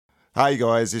Hey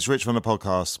guys, it's Rich from the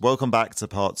podcast. Welcome back to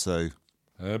part 2.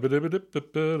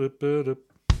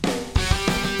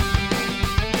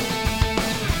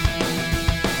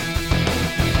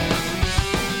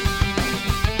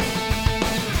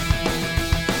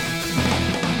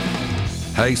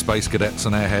 Hey Space Cadets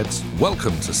and Airheads,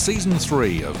 welcome to Season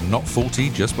 3 of Not 40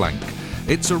 Just Blank.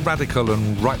 It's a radical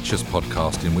and righteous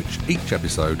podcast in which each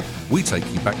episode we take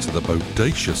you back to the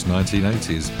bodacious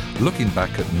 1980s, looking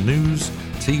back at news,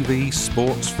 TV,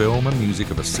 sports, film and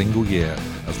music of a single year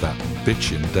of that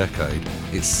bitchin' decade.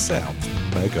 It sounds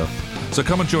mega. So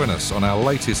come and join us on our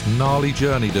latest gnarly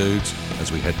journey, dudes,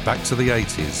 as we head back to the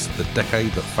 80s, the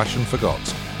decade that fashion forgot,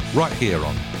 right here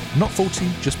on Not 40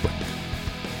 Just Blank.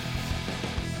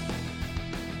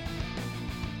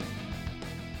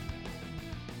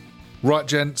 Right,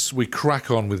 gents, we crack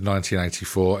on with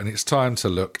 1984, and it's time to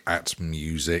look at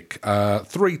music. 3,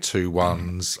 2,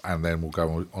 1s, and then we'll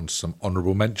go on to some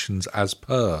honourable mentions as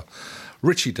per.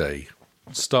 Richie D,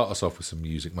 start us off with some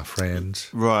music, my friend.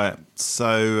 Right,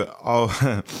 so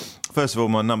first of all,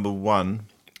 my number 1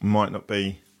 might not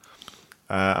be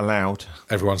allowed.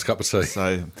 Everyone's cup of tea.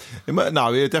 So,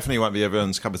 it definitely won't be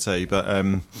everyone's cup of tea, but I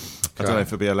don't know if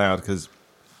it'll be allowed, because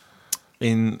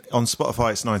on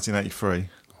Spotify it's 1983.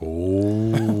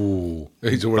 Oh,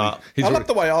 he's already. I love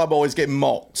the way I'm always getting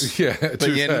mocked. Yeah,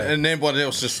 and everyone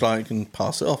else just like can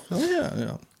pass it off. Oh,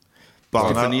 yeah.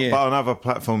 But on other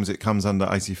platforms, it comes under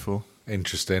 84.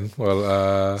 Interesting.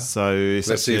 Well, so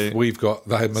let's see if we've got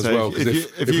him as well.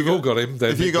 Because if you've all got him,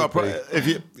 then if you got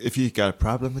a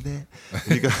problem with it,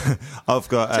 I've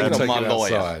got. Take my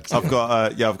lawyer. I've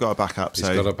got a backup. He's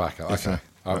got a backup. Okay.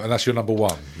 And that's your number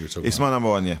 1 you were talking It's about. my number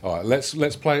 1, yeah. All right, let's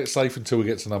play it safe until we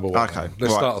get to number 1. Okay.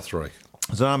 Let's start at 3.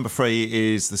 So number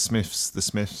 3 is the Smiths.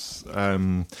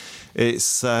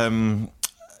 It's a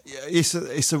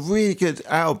really good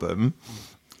album.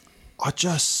 I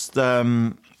just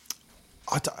I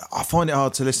find it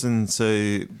hard to listen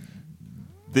to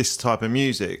this type of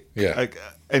music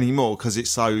anymore, because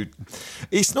it's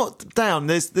not down.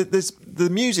 There's the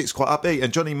music's quite upbeat,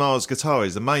 and Johnny Marr's guitar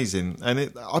is amazing,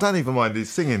 and I don't even mind his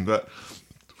singing, but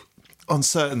on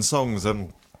certain songs,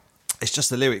 it's just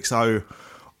the lyrics. So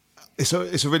it's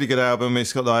a really good album.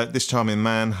 It's got like This Charming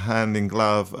Man, Hand in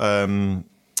Glove,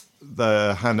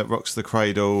 The Hand That Rocks the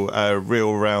Cradle,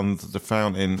 Reel Round the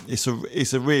Fountain.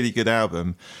 It's a really good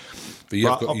album. But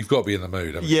you've got to be in the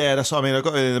mood, haven't you? Yeah, that's what I mean. I've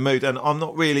got to be in the mood, and I'm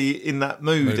not really in that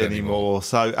mood anymore.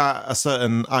 So at a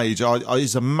certain age, I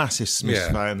was a massive Smiths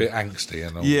fan. A bit angsty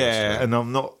and all that. And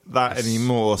I'm not that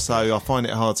anymore, so I find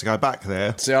it hard to go back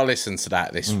there. See, I listened to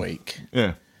that this week.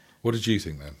 Yeah. What did you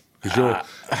think then? Because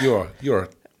you're a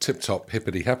tip-top,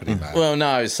 hippity-happity man. Well,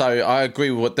 no, so I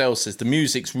agree with what Del says. The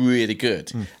music's really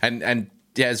good. And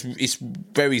yeah, it's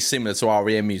very similar to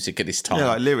R.E.M. music at this time. Yeah,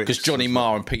 like lyrics. Because Johnny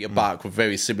Marr and Peter Buck were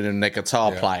very similar in their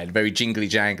guitar playing, very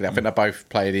jingly-jangly. I think they both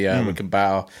play the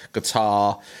Rickenbacker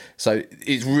guitar. So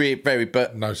it's really very...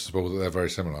 But noticeable that they're very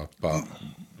similar, but...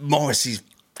 Morrissey's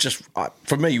just,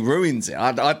 for me, ruins it.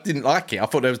 I didn't like it. I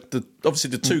thought there was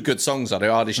obviously the 2 good songs are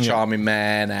there are This Charming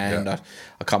Man and I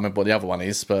can't remember what the other one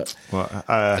is, but...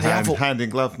 Hand in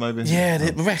Glove, maybe? Yeah,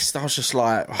 the rest, I was just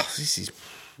like, this is...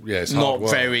 Yeah, it's not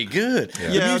very good. Yeah.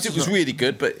 The music was really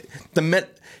good, but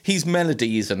his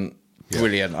melody isn't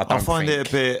brilliant. I find it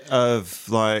a bit of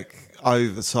like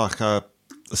it's like a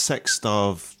sex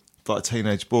starved like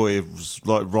teenage boy was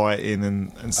like writing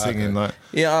and singing like.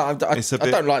 Yeah, I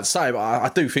don't like to say it, but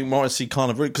I do think Morrissey kind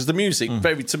of, because the music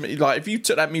very to me, like if you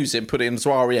took that music and put it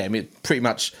into R.E.M., it pretty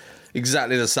much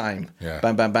exactly the same. Yeah.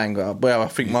 Bang, bang, bang. Well, I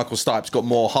think Michael Stipe's got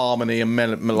more harmony and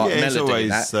melody in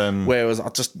that. Whereas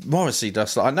Morrissey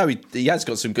does. I know he has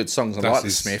got some good songs. I like the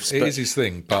Smiths. It is his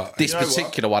thing, but this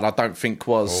particular one I don't think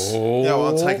was. Oh. Yeah,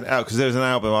 well, I'll take it out because there's an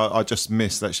album I just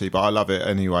missed actually, but I love it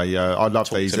anyway. I love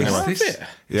these anyway.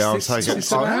 Yeah, I'll take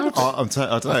it. I don't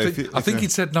know. I think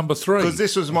he'd said number 3 because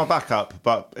this was my backup,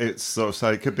 but it's sort of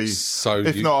so it could be. So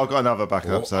if not, I've got another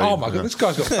backup. Oh my god, this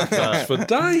guy's got backups for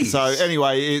days. So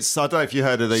anyway, I don't know if you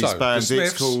heard of these bands. The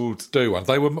Smiths it's called. Do one.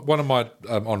 They were one of my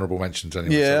honourable mentions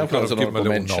anyway. Yeah, so I've got give them a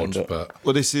little nod. But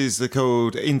well, this is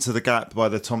called "Into the Gap" by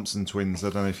the Thompson Twins.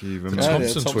 I don't know if you remember. The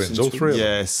Thompson Twins, all 3 of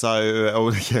them.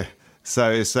 Yeah.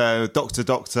 So it's Doctor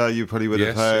Doctor. You probably would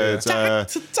have heard. Doctor.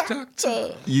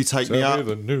 You Take Me Up.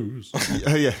 The news.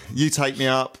 Yeah, You Take Me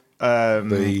Up.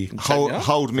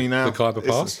 Hold Me Now. The Khyber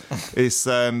Pass. It's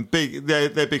big. They're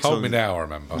big songs. Hold Me Now, I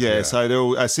remember. Yeah, so they're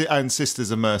all and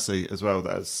Sisters of Mercy as well.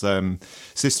 That's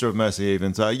Sister of Mercy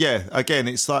even. So yeah, again,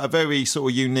 it's like a very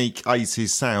sort of unique 80s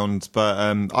sound, but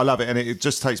I love it, and it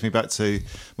just takes me back to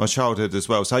my childhood as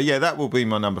well. So yeah, that will be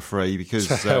my number 3 because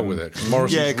to hell with it.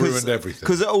 Morrison's ruined everything.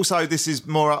 Because also this is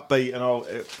more upbeat, and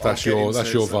that's your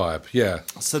vibe. Yeah.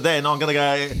 So then I'm going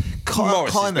to go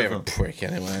Morrison's a bit of a prick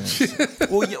anyway.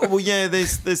 well, yeah.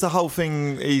 There's the whole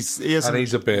thing. He's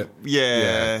a bit.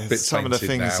 Yeah, a bit some of the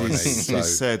things now,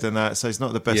 he's said and that. So he's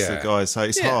not the best of guys. So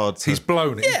it's hard. He's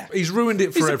blown it. Yeah. He's ruined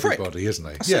it for everybody, isn't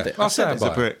he? I said stand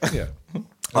by it. Yeah.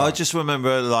 I just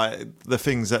remember like the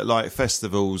things at like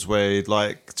festivals where he'd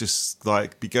like just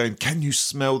like be going, "Can you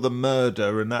smell the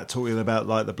murder?" and that, talking about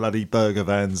like the bloody burger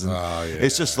vans. And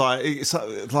it's just like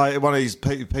one of these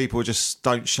people just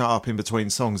don't shut up in between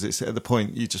songs. It's at the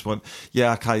point you just want,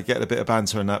 okay, get a bit of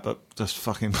banter and that, but just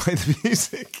fucking play the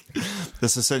music.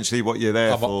 That's essentially what you're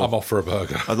there for. I'm off for a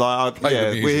burger.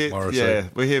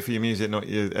 We're here for your music, not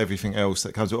everything else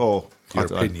that comes with your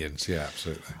opinions. Yeah,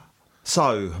 absolutely.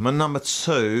 So, my number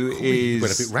 2 is... He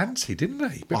went a bit ranty, didn't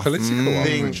he? A bit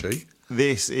political, Richie.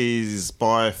 This is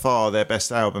by far their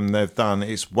best album they've done.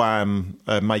 It's Wham!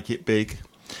 Make It Big.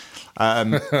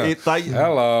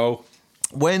 Hello.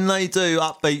 When they do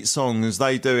upbeat songs,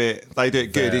 they do it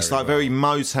good. It's like very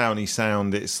Motowny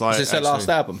sound. It's like... Is this their last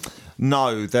album?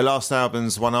 No, their last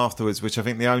album's one afterwards, which I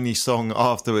think the only song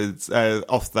afterwards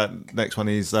off that next one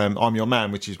is I'm Your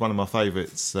Man, which is one of my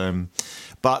favourites.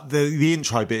 But the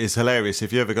intro bit is hilarious.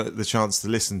 If you ever got the chance to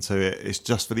listen to it, it's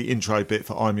just for the intro bit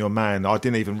for I'm Your Man. I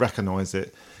didn't even recognise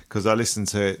it because I listened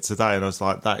to it today and I was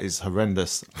like, that is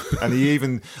horrendous. And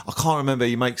I can't remember,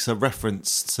 he makes a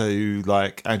reference to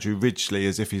like Andrew Ridgeley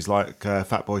as if he's like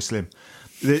Fatboy Slim.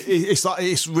 It's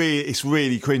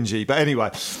really cringy. But anyway,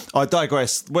 I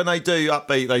digress. When they do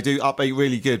upbeat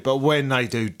really good. But when they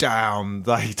do down,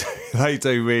 they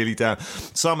do really down.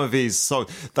 Some of his songs,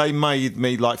 they made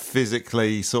me like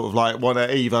physically sort of like want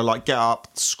to either like get up,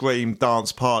 scream,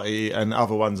 dance, party, and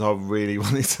other ones I really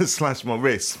wanted to slash my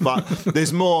wrists. But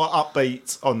there's more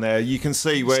upbeat on there. You can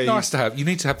see where it's nice to have. You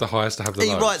need to have the highest to have the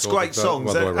lowest. He writes great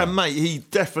songs, and mate, he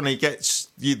definitely gets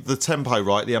the tempo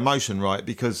right, the emotion right,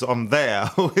 because I'm there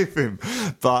with him.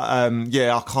 But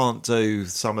I can't do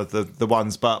some of the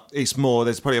ones, but it's more,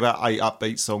 there's probably about 8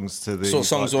 upbeat songs to the... What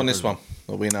songs are on this one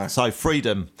that we know? So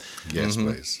Freedom. Yes,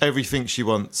 please. Everything She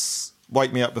Wants.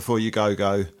 Wake Me Up Before You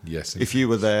Go. Yes. If You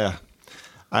Were There.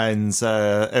 And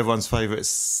everyone's favourite,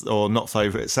 or not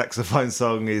favourite, saxophone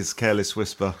song is Careless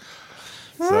Whisper.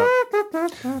 So,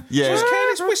 yeah. So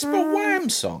Careless Whisper Wham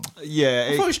song? Yeah.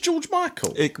 I thought it was George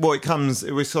Michael. It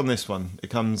was on this one.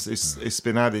 It's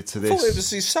been added to this. I thought it was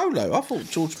his solo. I thought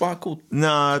George Michael...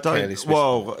 No, don't.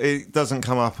 Well, it doesn't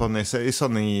come up on this. It's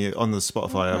on the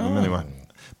Spotify album anyway.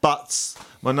 But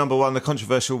my number 1, the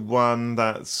controversial one,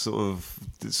 that's sort of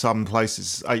some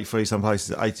places 83, some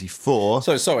places 84.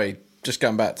 So, sorry, just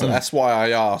going back to that's why I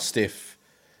asked if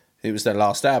it was their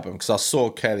last album, because I saw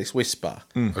Careless Whisper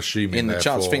assuming in the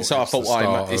charts. I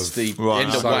thought it's the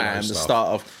end of Wham, the start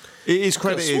of... It is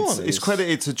credited. It's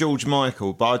credited to George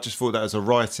Michael, but I just thought that was a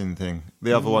writing thing.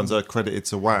 The other ones are credited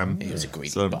to Wham. He was a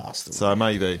greedy bastard. So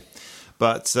maybe.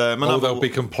 But there'll be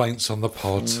complaints on the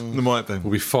pod. There might be.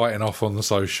 We'll be fighting off on the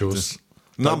socials.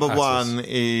 Number 1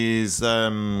 is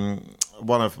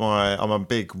one of my... I'm a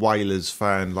big Wailers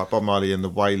fan, like Bob Marley and the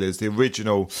Wailers. The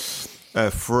original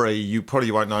 3, you probably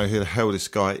won't know who the hell this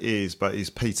guy is, but he's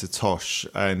Peter Tosh,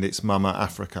 and it's Mama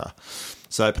Africa.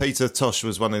 So Peter Tosh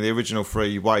was one of the original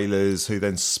 3 Wailers who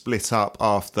then split up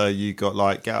after you got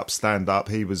like Get Up, Stand Up.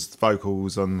 He was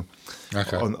vocals on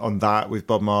that with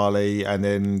Bob Marley, and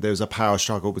then there was a power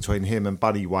struggle between him and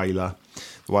Buddy Wailer,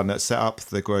 the one that set up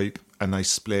the group, and they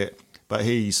split. But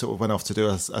he sort of went off to do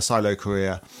a solo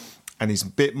career, and he's a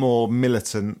bit more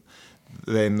militant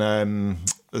than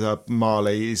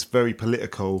Marley. He's very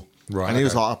political. Right, and he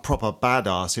was like a proper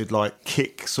badass who'd like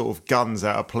kick sort of guns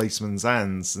out of policemen's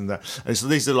hands, and so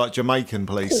these are like Jamaican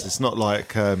police. It's not like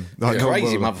crazy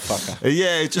motherfucker.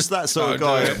 Yeah, just that sort of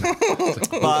guy.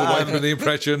 Away from the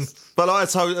impression. But I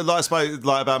spoke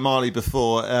about Marley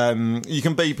before. You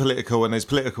can be political, and there's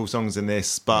political songs in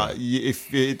this, but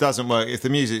if it doesn't work, if the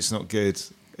music's not good,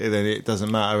 then it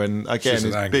doesn't matter. And again,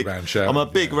 I'm a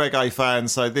big reggae fan,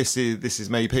 so this is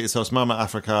me, Peter Tosh, Mama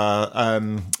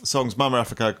Africa, songs Mama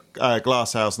Africa,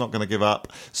 Glass House, Not Gonna Give Up,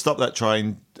 Stop That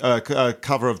Train,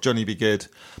 cover of Johnny Be Good.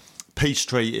 Peace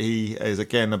Treaty is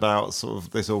again about sort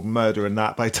of this all murder and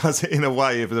that, but he does it in a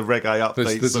way of the reggae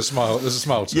upbeat. There's a smile. There's a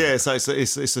smile to it. Yeah, so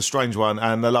it's a strange one,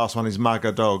 and the last one is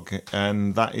Maga Dog,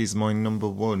 and that is my number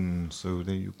one. So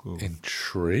there you go.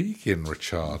 Intriguing,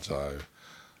 Ricciardo.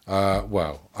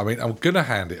 Well, I mean, I'm going to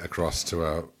hand it across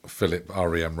to Philip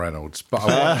R.E.M. Reynolds,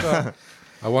 but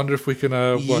I wonder if we can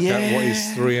work out what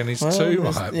his 3 and his 2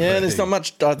 might be. Yeah, there's not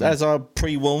much, as I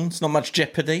pre-warned, it's not much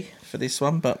jeopardy for this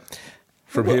one, but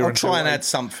I'll try and add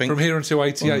something. From here until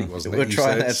 88, wasn't it? We'll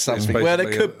try and add something. Well,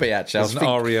 there could be, actually. There's an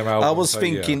R.E.M. album. I was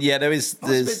thinking, there is... I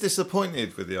was a bit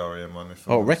disappointed with the R.E.M. one.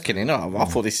 Reckoning. I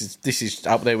thought this is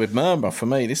up there with Murmur for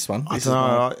me, this one. I don't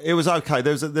know. It was okay.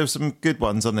 There was some good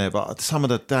ones on there, but some of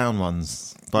the down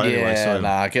ones... But anyway,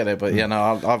 I get it, but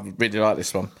I really like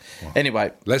this one. Well,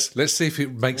 anyway, let's see if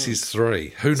it makes his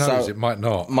 3. Who knows? It might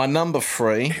not. My number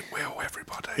 3. It will,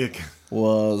 everybody.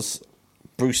 Was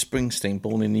Bruce Springsteen,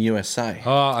 Born in the USA.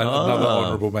 Another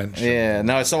honourable mention. Yeah,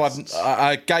 no. So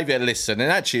I gave it a listen,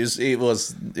 and actually, it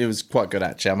was quite good.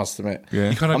 Actually, I must admit.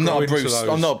 Yeah. I'm not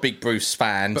a big Bruce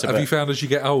fan. But have you found as you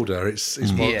get older, it's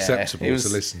more acceptable to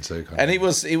listen to? And it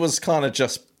was kind of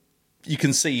just. You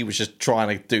can see he was just trying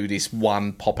to do this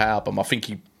one pop album. I think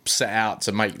he set out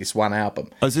to make this one album.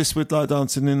 Is this with like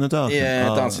Dancing in the Dark?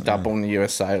 Yeah, Dancing in the Dark, Born in the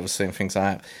USA, obviously, and things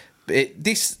like that.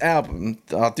 This album,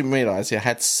 I didn't realise, it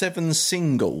had 7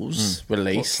 singles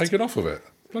released. Taken off of it?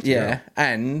 Bloody hell.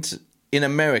 And in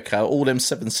America, all them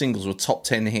 7 singles were top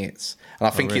 10 hits. And I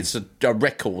think it's a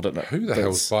record. Who the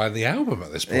hell's buying the album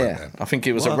at this point then? I think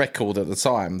it was a record at the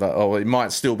time, it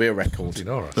might still be a record.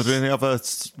 Are there any other,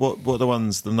 what are the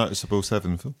ones, the noticeable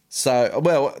 7 for? So,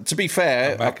 well, to be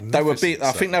fair, they were big.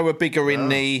 I think they were bigger in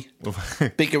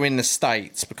the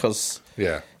States because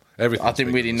I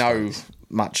didn't really know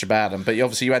much about them. But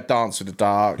obviously you had Dance with the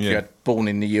Dark, you had Born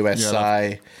in the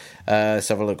USA. Let's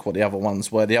have a look what the other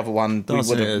ones were. The other one we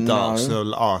would have known.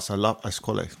 That's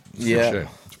quality. Yeah.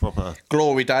 Proper.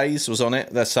 Glory Days was on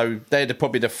it. So they're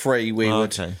probably the 3 we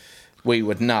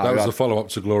would know. That was the follow-up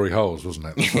to Glory Holes, wasn't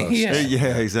it? The first.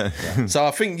 Yeah, exactly. So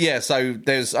I think, so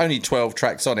there's only 12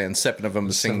 tracks on it and 7 of them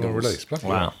were singles. Released.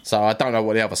 Wow. So I don't know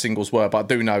what the other singles were, but I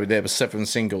do know there were 7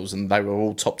 singles and they were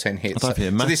all top 10 hits. So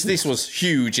this was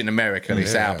huge in America,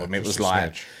 this album. It was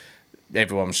like...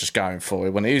 Everyone was just going for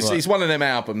it. It's one of them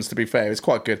albums, to be fair. It's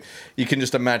quite good. You can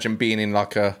just imagine being in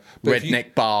like a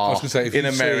redneck bar in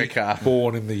America.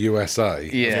 Born in the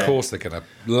USA, of course they're going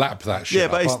to lap that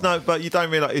shit. Yeah, but you don't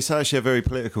realise it's actually a very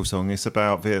political song. It's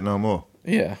about Vietnam War.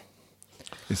 Yeah.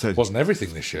 It wasn't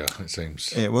everything this year, it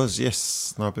seems. It was,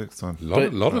 yes. No big time. A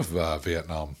lot of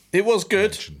Vietnam. It was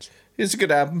good. Mentions. It's a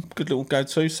good album. Good little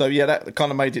go-to. So, that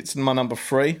kind of made it to my number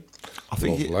 3.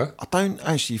 I don't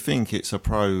actually think it's a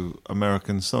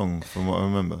pro-American song, from what I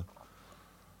remember.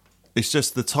 It's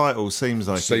just the title seems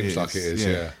like it is.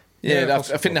 Yeah, I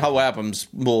think the whole album's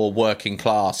more working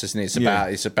class, isn't it?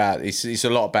 It's a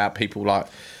lot about people like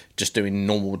just doing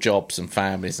normal jobs and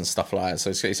families and stuff like that. So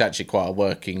it's actually quite a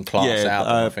working class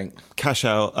album, I think. Cash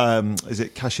Out, is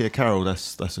it Cashier Carol?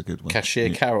 That's a good one. Cashier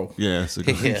Carol. Yeah, that's a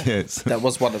good one. Yeah, that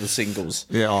was one of the singles.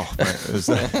 Yeah, it was,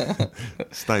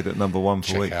 stayed at number 1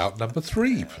 for a week. Check out number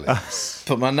 3, please.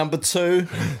 But my number 2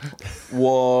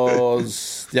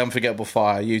 was The Unforgettable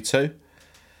Fire, U2.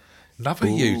 Another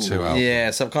U2 album.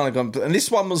 Yeah, so I've kind of gone... And this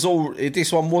one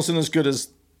wasn't as good as...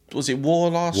 Was it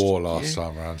War last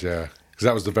time around, yeah. Because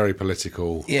that was the very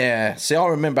political... Yeah. See, I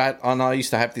remember... And I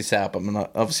used to have this album, and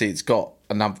obviously it's got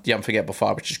The Unforgettable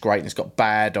Fire, which is great, and it's got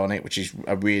Bad on it, which is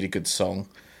a really good song.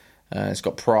 It's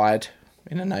got Pride,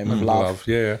 In the Name of Love.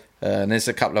 Yeah. And there's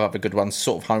a couple of other good ones,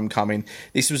 sort of Homecoming.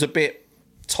 This was a bit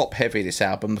top-heavy, this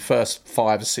album. The first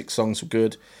 5 or 6 songs were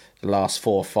good. The last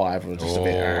 4 or 5 were just a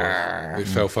bit... It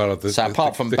fell foul of the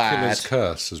Killer's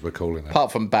Curse, as we're calling it.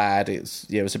 Apart from Bad, it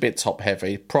was a bit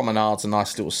top-heavy. Promenade's a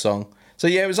nice little song. So,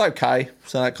 it was okay.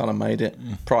 So that kind of made it.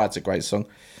 Pride's a great song.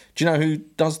 Do you know who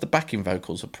does the backing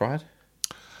vocals of Pride?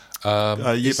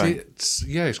 Eubank.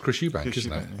 It's Chris Eubank,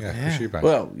 isn't it? Yeah, Chris Eubank.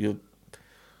 Well, you're...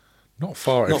 Not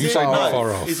far. Not if you far say off. not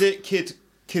far off. Is it Kid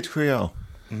Creole?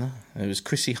 No, it was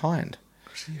Chrissy Hind.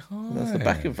 That's the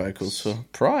backing vocals for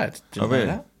Pride. Did you know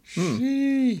that?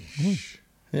 Sheesh.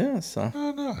 Yeah, so...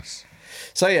 Oh, nice.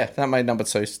 So, that made number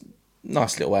 2.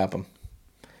 Nice little album.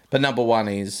 But number 1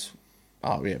 is...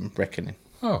 R.E.M. Reckoning.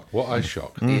 Oh, what a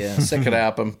shock. Yeah, second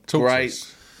album.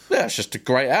 Great. Yeah, it's just a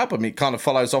great album. It kind of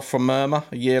follows off from Murmur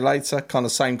a year later. Kind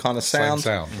of same kind of sound.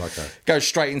 Okay. Goes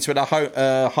straight into it.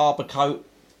 Harbour Coat.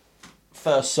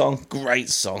 First song. Great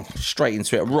song. Straight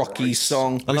into it. A rocky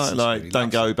song. I like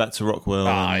Don't Go Back to Rockwell.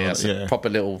 It's a proper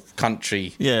little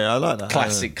country. Yeah, I like that.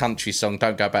 Classic country song.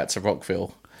 Don't Go Back to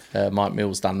Rockville. Mike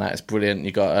Mills done that. It's brilliant.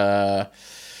 You got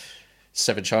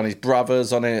 7 Chinese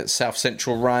Brothers on it. South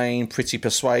Central Rain, Pretty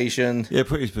Persuasion. Yeah,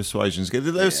 Pretty Persuasion's good.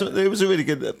 It was a really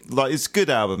good, it's a good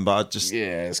album, but I just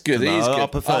it's good. It is good. I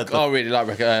prefer. I really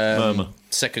like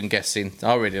Second Guessing.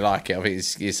 I really like it. I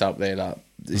think it's up there. Like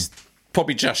it's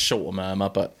probably just short of Murmur,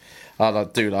 but I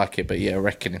do like it. But yeah,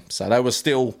 Reckoning. So they were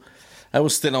still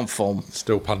on form.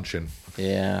 Still punching.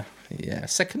 Yeah.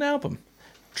 Second album.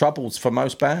 Troubles for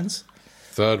most bands.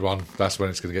 Third one, that's when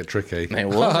it's going to get tricky. It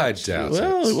was. I doubt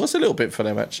it. It was a little bit for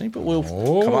them, actually, but we'll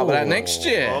come up with that next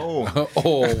year.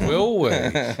 Will we?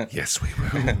 Yes, we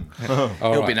will.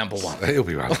 He'll be number one. He'll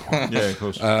be number one. Yeah, of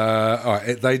course. All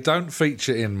right, they don't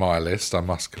feature in my list, I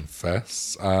must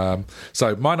confess.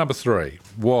 So my number 3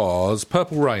 was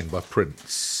Purple Rain by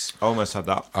Prince. I almost had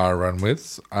that. I ran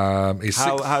with. How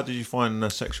did you find the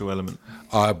sexual element?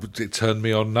 It turned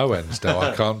me on no end. Now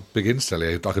I can't begin to tell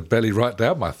you. I could barely write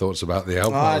down my thoughts about the album.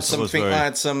 I had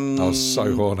some. I was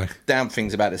so horny. Down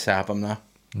things about this album, though.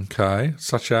 Okay,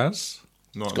 such as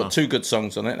it's got 2 good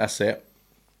songs on it. That's it.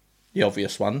 The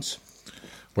obvious ones.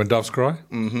 When Doves Cry.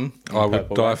 Mm-hmm. I Would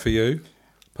Die For You.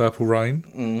 Purple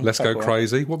Rain. Let's Go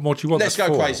Crazy. What more do you want? Let's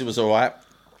Go Crazy was all right.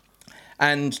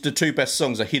 And the 2 best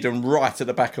songs are hidden right at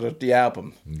the back of the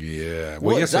album. Yeah.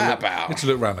 Well, what is that about? You have to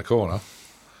look round the corner.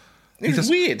 It's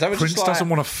weird. Prince doesn't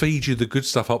want to feed you the good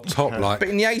stuff up top. But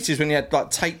in the 80s, when you had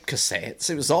like tape cassettes,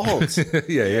 it was odd.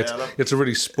 You had to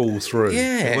really spool through.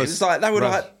 Yeah, it was like they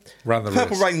were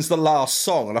Purple Rain's the last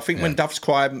song, and I think When Doves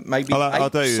Cry, maybe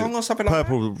 8th song or something like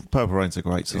that. Purple Rain's a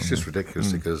great song. It's just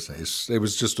ridiculous because it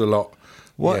was just a lot.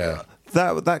 What? Yeah.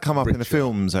 That come up in the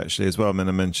films actually as well. I'm going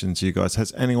to mention to you guys.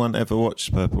 Has anyone ever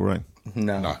watched Purple Rain?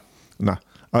 No.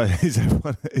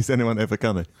 Is anyone ever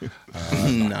gonna?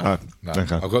 No.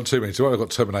 Okay. I've got too many to watch. I've got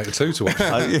Terminator 2 to watch.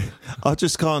 I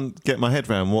just can't get my head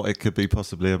around what it could be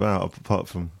possibly about apart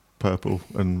from Purple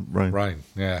and Rain.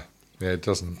 Yeah. It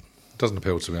doesn't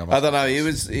appeal to me. I don't know. It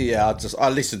was. I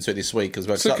listened to it this week as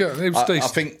well. It was decent. I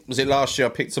think was it last year? I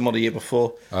picked them or the year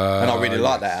before, and I really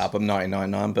liked that album,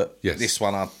 1999. But this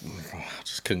one, I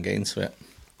just couldn't get into it.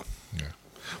 Yeah.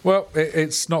 Well,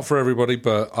 it's not for everybody,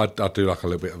 but I do like a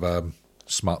little bit of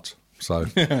smut. So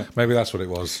maybe that's what it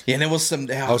was. Yeah, there was some.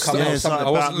 I wasn't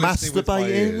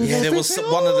masturbating. Yeah, there was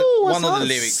one of the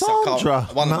lyrics.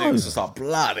 One of the lyrics was like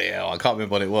bloody hell. I can't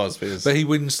remember what it was. But he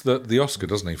wins the Oscar,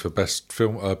 doesn't he, for best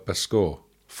film, best score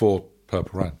for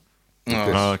Purple Rain.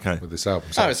 Okay. With this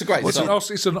album. So, it's a great song.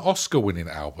 It's an Oscar-winning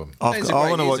album. I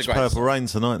want to watch Purple Rain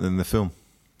tonight. Then the film.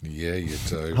 Yeah, you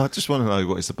do. I just want to know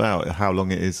what it's about. How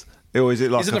long it is. Or is it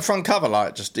like? Isn't the front cover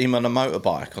like just him on a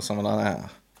motorbike or something like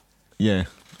that? Yeah.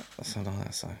 Something like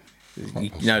that. So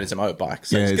you know, there's a motorbike.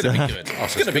 So it's going to be good.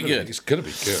 It's going to be good. It's going to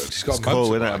be good. He's got a motorbike.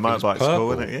 Cool, a motorbike's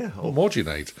cool, isn't it? Yeah. What more do you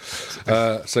need?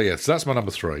 So that's my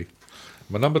number 3.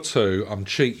 My number 2, I'm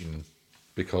cheating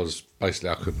because basically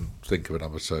I couldn't think of a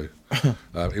number 2.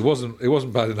 It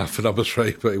wasn't bad enough for number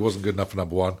 3, but it wasn't good enough for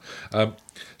number 1.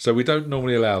 So we don't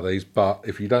normally allow these, but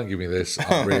if you don't give me this,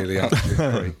 I'm really up to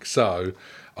the creek. So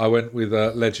I went with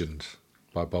Legend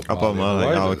by Bob Marley. Bob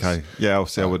Marley. Okay. Yeah,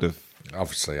 obviously I would have.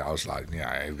 Obviously, I was like,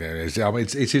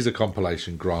 it is a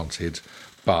compilation, granted,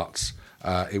 but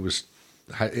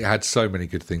it had so many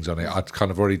good things on it. I'd kind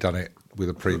of already done it with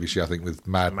a previous year, I think, with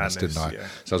Madness, didn't I? Yeah.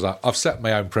 So I was like, I've set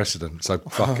my own precedent, so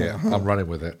fuck it, I'm running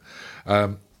with it.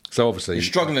 So obviously, you're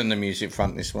struggling in the music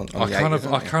front this one. I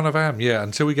kind of am, yeah.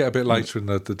 Until we get a bit later in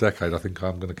the decade, I think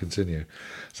I'm going to continue.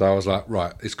 So I was like,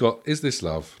 right, it's got Is This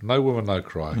Love, No Woman, No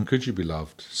Cry, Could You Be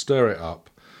Loved, Stir It Up,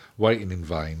 Waiting in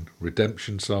Vain,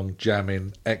 Redemption Song,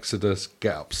 Jammin', Exodus,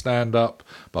 Get Up, Stand Up,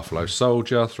 Buffalo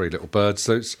Soldier, Three Little Birds.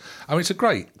 So it's a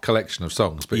great collection of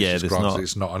songs, but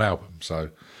it's not an album. So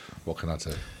what can I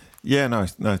do? Yeah, no.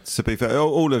 To be fair,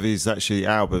 all of his actually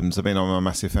albums, I mean, I'm a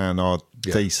massive fan, are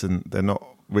decent. They're not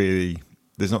really.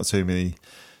 There's not too many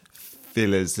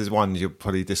fillers. There's one you'll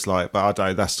probably dislike, but I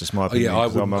don't. That's just my opinion. I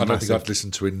don't think I've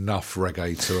listened to enough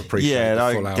reggae to appreciate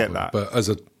the full album. Get that. But as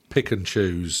a pick and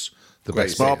choose. The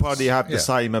best. But I'll probably have the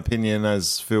same opinion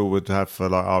as Phil would have for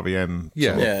like REM.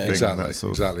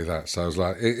 Exactly that. So I was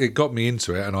like, it got me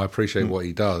into it, and I appreciate what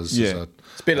he does. Yeah,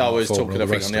 it's a bit like I was talking. I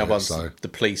think on the other ones, the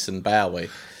Police and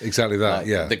Bowie. Exactly that.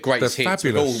 Like, the greatest hits.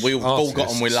 We've all got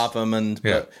them. We love them,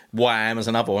 but Wham is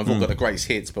another one. We've all got the greatest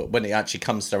hits, but when it actually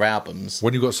comes to their albums,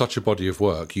 when you've got such a body of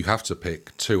work, you have to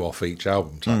pick 2 off each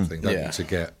album type thing, don't you, to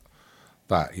get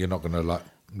that. You're not going to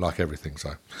like everything.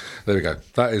 So there we go.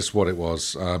 That is what it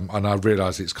was. And I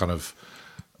realise it's kind of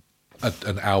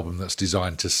an album that's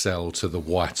designed to sell to the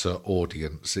whiter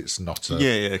audience. It's not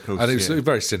a... of course. And it's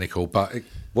very cynical, but it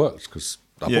works because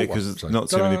because not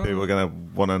too many people are going to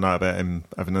want to know about him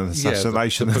having an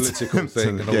assassination. The political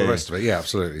thing and all the rest of it. Yeah,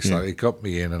 absolutely. So it got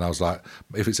me in, and I was like,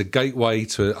 if it's a gateway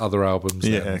to other albums,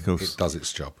 then of course. It does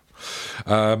its job.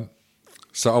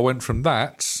 So I went from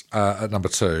that at number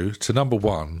 2 to number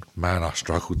 1. Man, I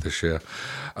struggled this year.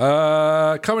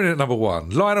 Coming in at number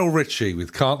 1, Lionel Richie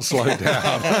with Can't Slow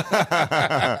Down.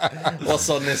 What's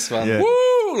on this one? Yeah.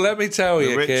 Woo! Let me tell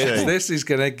you, kids, this is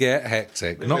going to get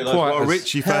hectic. Not quite what a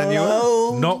Richie fan you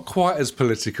are. Not quite as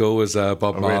political as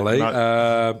Bob Marley.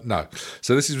 No.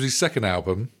 So this is his second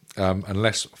album, and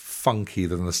less funky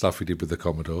than the stuff he did with the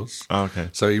Commodores. Oh, okay.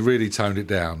 So he really toned it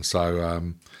down.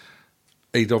 So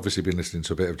he'd obviously been listening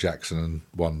to a bit of Jackson and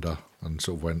Wonder and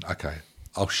sort of went, okay,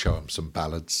 I'll show him some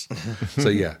ballads. So,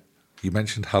 yeah, you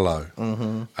mentioned Hello,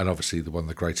 and obviously one of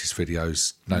the greatest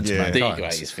videos known to mankind. The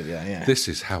greatest video, yeah. This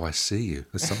is How I See You.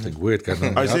 There's something weird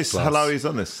going on. Is this Hello is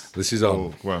on this? This is on.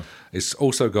 Oh, wow. It's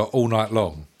also got All Night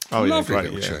Long. Oh, Lovely yeah,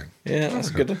 little great, tune. Yeah, that's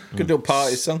a good little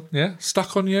party song. Yeah,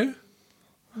 Stuck on You.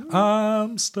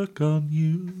 I'm stuck on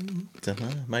you. Don't know,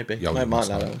 maybe. Yeah, I might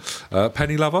know that one.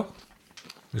 Penny Lover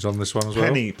is on this one as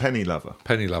well. Penny Lover.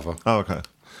 Penny Lover. Oh, okay.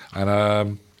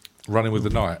 And Running with the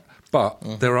Night.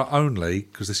 But there are only,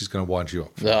 because this is going to wind you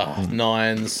up.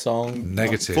 9 songs.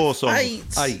 Negative. 4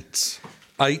 songs.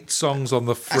 8 songs on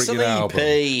the friggin' an album.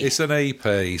 EP. It's an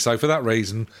EP. So for that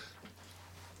reason,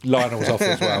 Lionel's off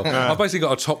as well. I've basically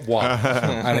got a top 1,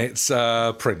 and it's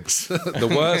Prince,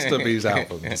 the worst of his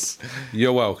albums.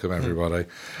 You're welcome, everybody.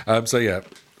 So yeah,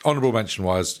 honourable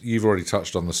mention-wise, you've already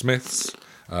touched on the Smiths,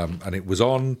 and it was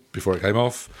on before it came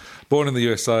off. Born in the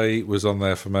USA was on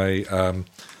there for me.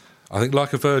 I think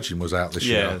Like a Virgin was out this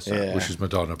year, which is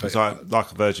Madonna. But it's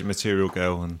like a Virgin, Material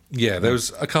Girl. And yeah, there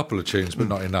was a couple of tunes, but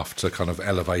not enough to kind of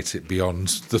elevate it beyond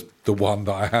the one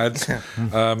that I had.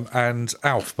 And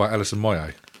Alf by Alison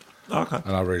Moyet. Okay.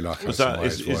 And I really like Alison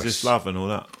Moyet's voice. Is this Love and all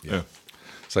that? Yeah.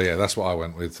 So yeah, that's what I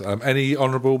went with. Any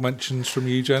honourable mentions from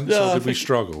you, gents? Or did we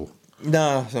struggle?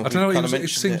 No. I don't know, it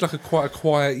seemed like quite a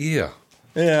quiet year.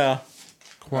 Yeah.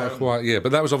 Quite a quiet year.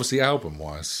 But that was obviously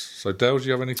album-wise. So Dale, do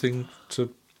you have anything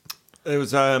to... It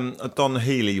was a Don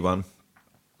Healy one.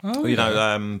 Oh, you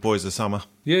know, Boys of Summer.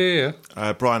 Yeah.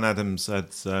 Bryan Adams had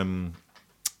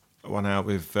one out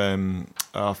with,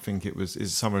 I think it was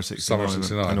Summer of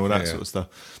 69 and all that sort of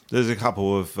stuff. There's a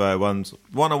couple of ones.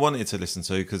 One I wanted to listen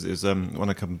to because it was one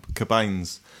of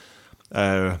Cobain's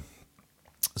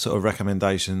sort of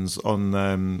recommendations on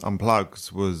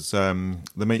Unplugged was The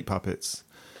Meat Puppets.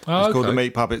 It's called The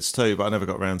Meat Puppets too, but I never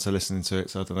got around to listening to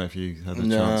it, so I don't know if you had a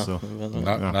chance. Or...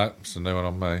 No, it's a new one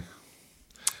on me.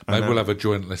 Maybe we'll have a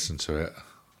joint listen to it.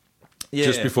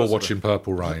 Just before watching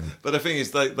Purple Rain. But the thing is,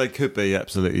 they could be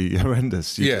absolutely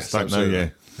horrendous. You just don't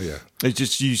know, yeah. It's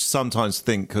just, you sometimes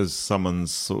think because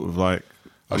someone's sort of like...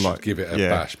 I should give it a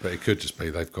bash, but it could just be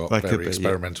they've got very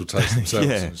experimental taste themselves.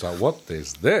 And it's like, what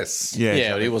is this?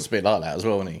 Yeah, well, he was a bit like that as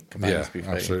well, wasn't he?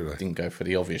 Absolutely. He didn't go for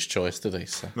the obvious choice, did he?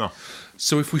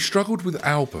 So if we struggled with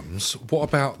albums, what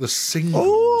about the singles?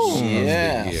 Oh,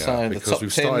 yeah. So because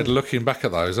we've started looking back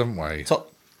at those, haven't we?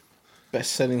 Top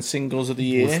best-selling singles of the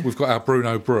year. We've got our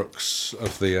Bruno Brooks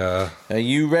of the... Are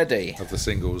you ready? Of the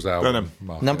singles album.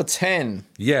 Number 10.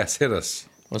 Yes, hit us.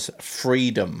 Was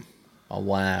Freedom by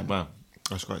Wham. Wow,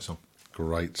 that's a great song.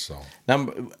 Great song.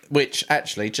 Which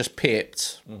actually just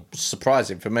pipped,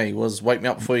 surprising for me, was Wake Me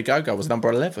Up Before You Go Go was number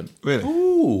 11. Really?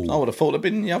 Ooh. I would have thought it'd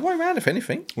been the other way around, if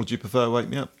anything. Would you prefer Wake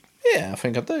Me Up? Yeah, I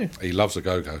think I do. He loves a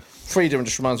go-go. Freedom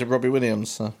just reminds me of Robbie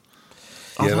Williams, so...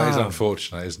 Yeah, that is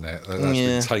unfortunate, isn't it? That's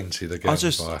been tainted again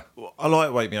I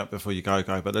like Wake Me Up Before You Go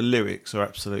Go, but the lyrics are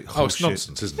absolute horseshit. It's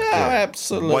nonsense, isn't it? Yeah,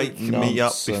 absolutely. Wake me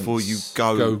up before you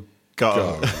go.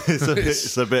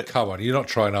 It's a bit... Come on, you're not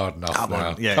trying hard enough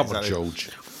now. Come on, George.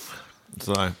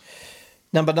 So...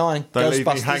 Number 9, They leave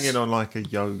me hanging on like a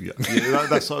yo-yo.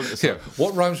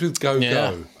 What rhymes with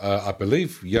go-go? I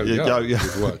believe yo-yo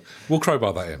would work. We'll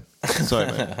crowbar that in. Sorry,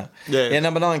 mate.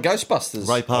 Number 9, Ghostbusters.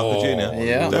 Ray Parker Jr.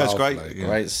 Yeah. That's great.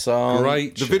 Great song.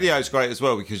 Great. The video's great as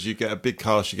well because you get a big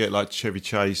cast, you get like Chevy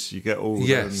Chase, you get all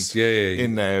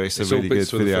in there. It's a really good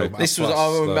video. This was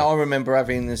I remember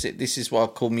having this is what I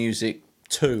call music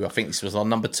 2. I think this was on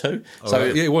number 2. So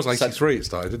it was 83 it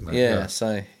started, didn't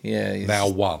it? Now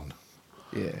 1.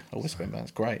 Yeah, I always think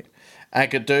that's great.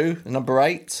 Agadoo, number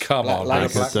 8. Come on,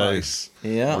 Black Lace.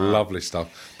 Yeah. Lovely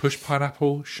stuff. Push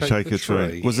Pineapple, Shake a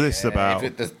Tree. Was this about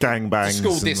gangbangs?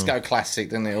 School disco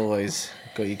classic, didn't it? Always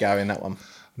got you going, that one.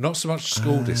 Not so much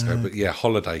school disco, but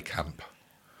Holiday Camp.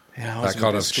 Yeah, that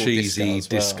kind of cheesy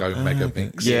disco mega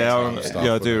mix.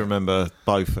 I do remember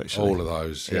both, actually. All of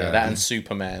those, that and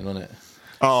Superman, wasn't it?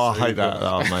 Oh, I hate that.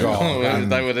 Oh, mate. God,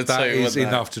 they were the that two. is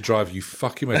enough to drive you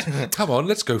fucking mad. Come on,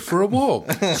 let's go for a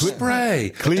walk.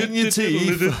 Spray. Clean your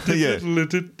teeth. Yeah.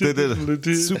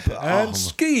 Super. And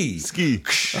ski.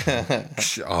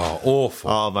 Oh,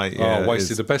 awful. Oh, mate. Yeah,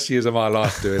 wasted the best years of my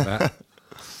life doing that.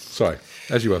 Sorry.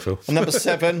 As you were, Phil. Number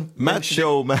 7. Matt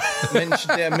Shaw, man.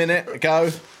 Mentioned it a minute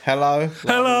ago. Hello.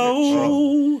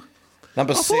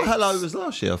 Number 6. I thought Hello was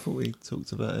last year. I thought we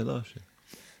talked about it last year.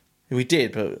 We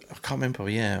did, but I can't remember.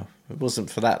 Yeah, it wasn't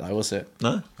for that though, was it?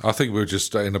 No, I think we were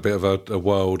just in a bit of a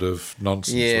world of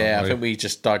nonsense. Yeah, I think we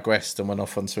just digressed and went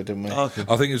off onto it, didn't we? okay.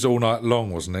 I think it was All Night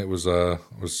Long, wasn't it? It was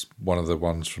one of the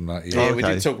ones from that year. Yeah, we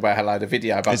did talk about Hello, the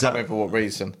video, but I can't remember what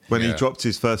reason. When he dropped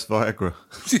his first Viagra.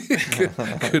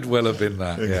 Could well have been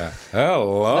that. Yeah.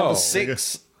 Hello. Number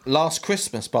 6. Last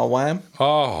Christmas by Wham.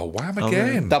 Oh, Wham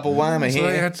again. Double whammy So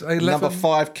here. they had 11. Number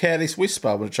 5, Careless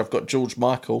Whisper, which I've got George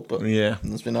Michael, but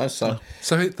as we know, so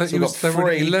they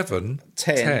were 11,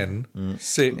 10,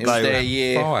 6, it was their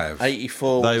year 5.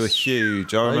 84. They were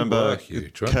huge. I remember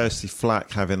huge, right? Kirsty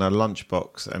Flack having a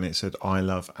lunchbox and it said "I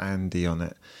love Andy" on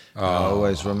it. I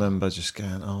always remember just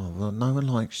going, "Oh, well, no one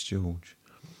likes George."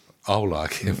 I'll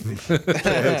like him. Turns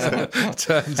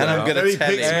and I'm going to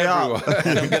tell him.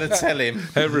 I'm going to tell him.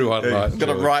 Everyone likes. I'm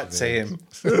going to write to him.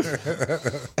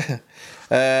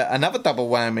 Another double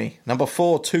whammy. Number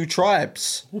 4, Two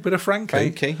Tribes. A bit of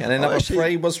Frankie. And then number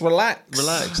 3 was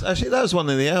Relax. Actually, that was one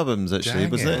of the albums. Actually,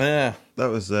 wasn't it? Yeah. That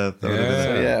was. So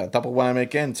double whammy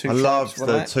again. Two I Tribes. loved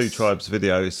Relax. the Two Tribes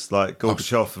video. It's like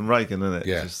Gorbachev and Reagan, isn't it?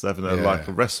 Yeah. Just having a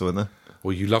wrestle in there.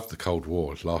 Well, you loved the Cold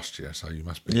War last year, so you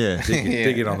must be Yeah.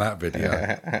 digging on that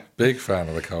video. Big fan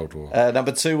of the Cold War.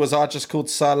 Number 2 was I Just Called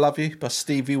to Say I Love You by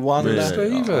Stevie Wonder.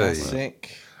 Really? Classic.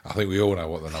 I think we all know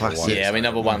what the number one is. Yeah, I mean,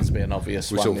 number 1's been an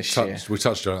obvious one this year. We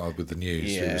touched on it with the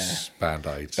news. Yeah. It was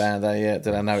Band-Aids. Band-Aid, yeah.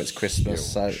 Did I know it's Christmas?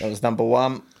 So that was number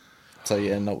 1. So,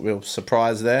 yeah, not real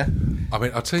surprise there. I mean,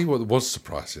 I'll tell you what was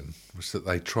surprising was that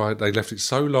they left it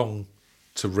so long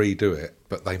to redo it,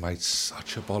 but they made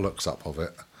such a bollocks up of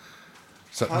it.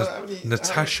 So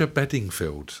Natasha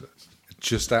Bedingfield,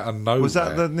 just out of nowhere. Was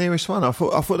that the nearest one? I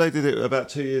thought they did it about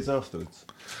 2 years afterwards.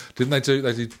 Didn't they do?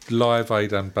 They did Live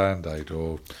Aid and Band Aid,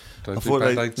 or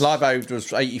Live Aid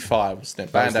was 85, wasn't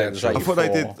it? Band Aid was 84. I thought they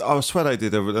did. I swear they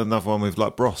did another one with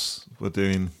like Bros were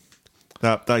doing. They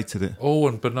updated it. Oh,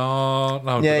 and Bernard.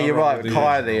 No, yeah, you're right. with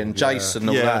Kylie and Jason and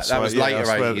all that. That was later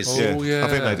 80s. Oh, yeah. I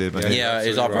think they did. Mate. Yeah, it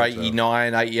was either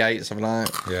 89, 88, something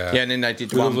like that. Yeah, and then they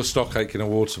did with one. all the stock aking and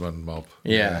Waterman mob.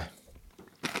 Yeah,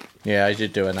 they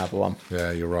did do another one.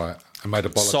 Yeah, you're right. And made a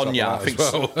bollocks Sonia, up I think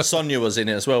as well. Sonia was in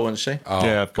it as well, wasn't she? Oh,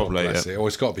 yeah, God probably. bless it. Oh,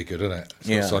 it's got to be good, isn't it?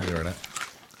 It's got Sonia in it.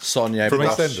 Sonia From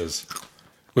EastEnders.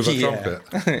 With a trumpet.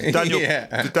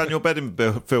 Did Daniel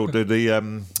Bedingfield do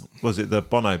the was it the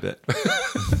Bono bit?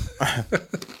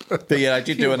 But yeah, they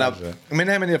did do another. I mean,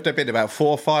 how many have there been? About 4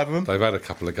 or 5 of them? They've had a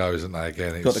couple of goes, haven't they,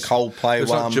 again? Got the Coldplay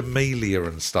one. It's like Jamelia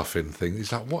and stuff in things.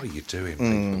 It's like, what are you doing,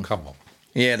 people? Come on.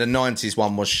 Yeah, the 90s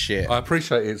one was shit. I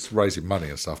appreciate it's raising money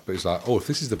and stuff, but it's like, if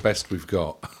this is the best we've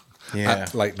got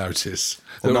at late notice,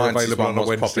 the they're 90s available one on a was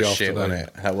Wednesday proper shit, afternoon. wasn't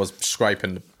it? That was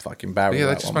scraping the fucking barrel. Yeah,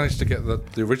 they just managed to get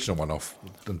the original one off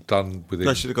and done within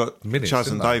They should have got minutes.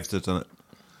 Chaz and Dave to have done it.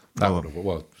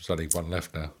 Well, there's only one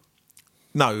left now.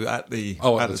 No, at the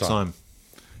time.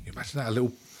 You imagine that, a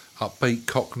little upbeat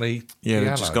Cockney. Yeah, piano.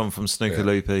 we've just gone from Snooker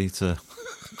Loopy to.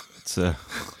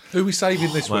 Who are we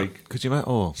saving this week? Could you, mate?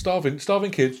 Oh, Starving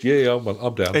kids. Yeah, I'm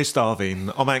down. It's starving.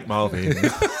 I'm Hank Marvin.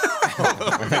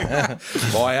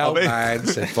 My old man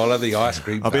said, "Follow the ice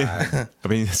cream van."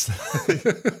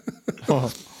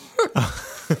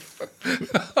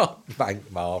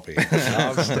 Hank Marvin.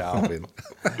 I'm starving.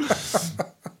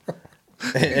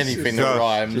 Anything that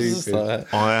rhymes.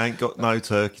 I ain't got no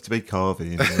turkey to be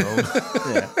carving.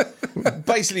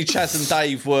 Basically, Chaz and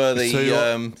Dave were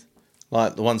the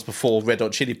like the ones before Red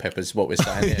Hot Chili Peppers. Is what we're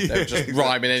saying here. They were just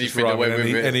rhyming anything that went with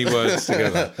it. Any words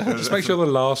together. Just make sure the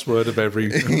last word of every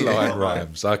line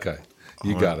rhymes. Okay,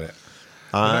 you got it.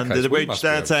 Under the bridge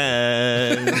that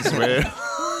ends.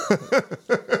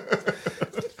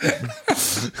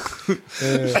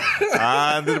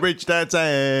 Under the bridge that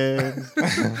ends.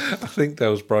 I think that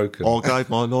was broken. I gave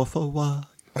my life away.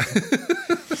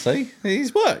 See,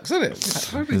 it works, doesn't it?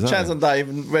 Chaz and Dave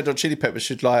and Red Hot Chili Peppers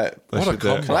should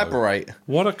collaborate.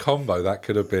 What a combo that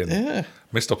could have been. Yeah,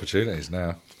 missed opportunities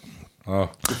now. Oh,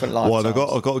 different lifestyles.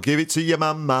 I got to give it to your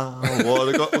mama. What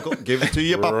I got to give it to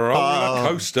your papa. Roller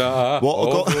coaster.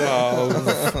 What I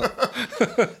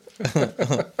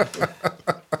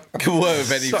got. Could work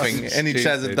with anything. Any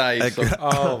Chaz and Dave.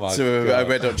 Oh my God.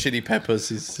 Red Hot Chili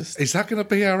Peppers is just. Is that going to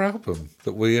be our album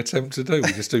that we attempt to do?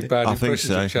 We just do bad impressions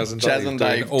of Chaz and Dave. Chaz and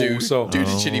Dave all songs. Do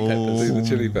the Chili Peppers. Do the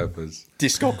Chili Peppers.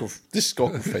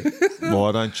 Discography.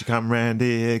 Why don't you come round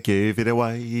here? Give it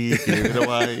away. Give it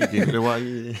away. Give it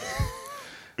away.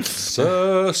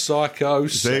 Sir Psycho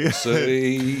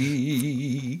Sexy.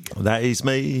 That is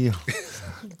me.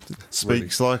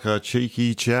 Speaks like a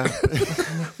cheeky chap.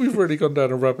 We've really gone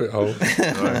down a rabbit hole.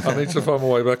 I need to find my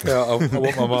way back out. I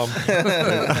want my mum.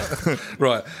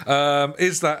 Right.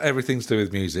 Is that everything to do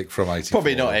with music from 84?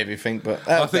 Probably not everything, but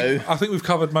I think we've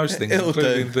covered most things,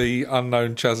 including the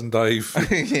unknown Chaz and Dave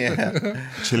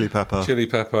Chili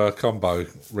Pepper combo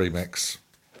remix.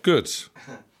 Good.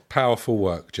 Powerful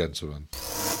work, gentlemen.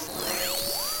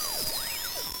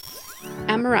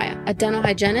 I'm Mariah, a dental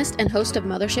hygienist and host of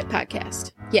Mothership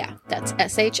Podcast. Yeah, that's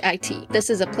SHIT. This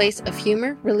is a place of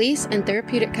humor, release, and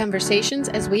therapeutic conversations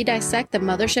as we dissect the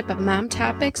mothership of mom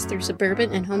topics through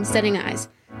suburban and homesteading eyes.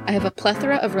 I have a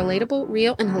plethora of relatable,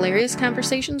 real, and hilarious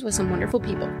conversations with some wonderful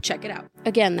people. Check it out.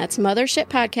 Again, that's Mothership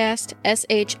Podcast,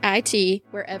 SHIT,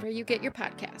 wherever you get your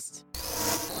podcasts.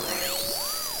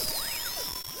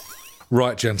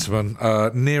 Right, gentlemen,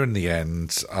 nearing the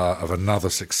end of another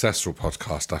successful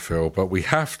podcast, I feel, but we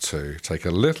have to take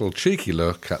a little cheeky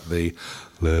look at the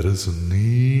letters and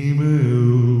emails.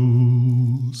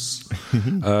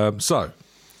 So,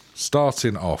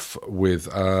 starting off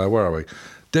with, where are we?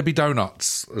 Debbie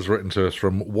Donuts has written to us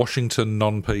from Washington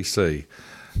Non-PC.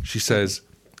 She says,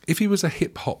 if he was a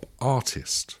hip-hop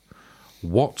artist,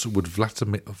 what would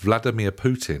Vladimir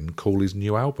Putin call his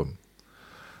new album?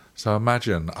 So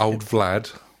imagine old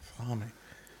Vlad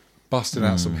busting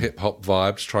out some hip hop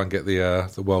vibes, try and get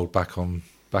the world back on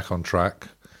track.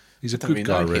 He's a good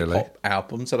guy, really. Hip-hop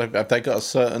albums, have they got a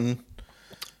certain?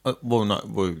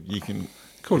 You can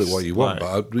call it what you want,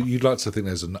 but you'd like to think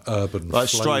there's an urban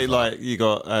flavour. You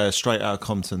got Straight Outta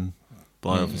Compton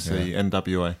by obviously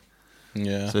NWA.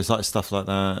 Yeah, so it's like stuff like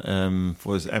that.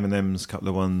 Was Eminem's couple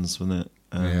of ones, wasn't it?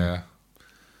 Yeah.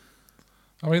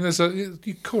 I mean,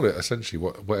 you call it essentially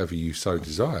whatever you so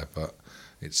desire, but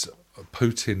it's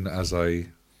Putin as a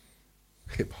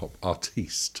hip hop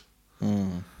artiste,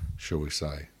 shall we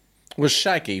say? Was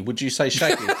Shaggy? Would you say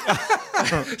Shaggy?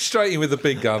 Straight in with the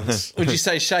big guns. Would you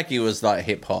say Shaggy was like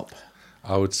hip hop?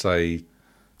 I would say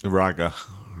ragga,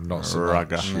 not so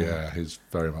ragga. Much. Yeah, he's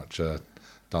very much a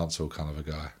dancehall kind of a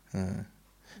guy.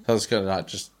 I was going to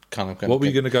what were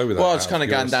you going to go with that? Well, I was kind of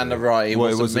going down the right. It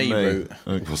wasn't me route.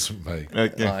 It wasn't me.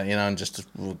 Okay. And just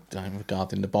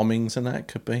regarding the bombings and that, it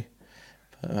could be.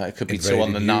 It could be too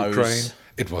on the nose. Ukraine,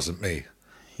 it wasn't me.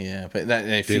 Yeah, but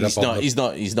he's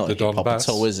not hip hop at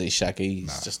all, is he? Shaggy.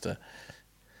 He's just a.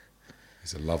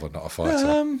 He's a lover, not a fighter. I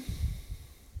don't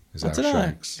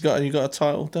know. You got a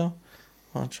title, Del?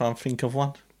 I'll try and think of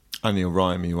one. Only a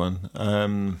rhymey one.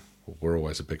 We're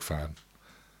always a big fan.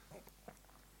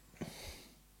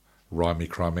 Rhymey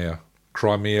Crimea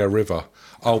River.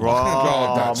 Oh my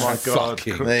God, that's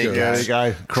fucking good. There you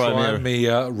go.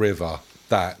 Crimea River.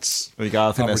 That's. There you go.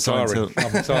 I think I'm that's retiring.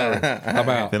 I'm retiring. I'm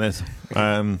out.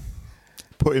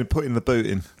 Put in the boot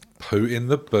in. Put in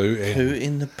the boot in. Put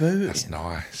in the boot. That's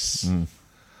nice.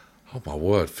 Oh my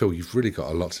word, Phil, you've really got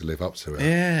a lot to live up to it.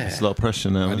 Yeah, it's a lot of pressure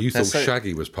now. And you thought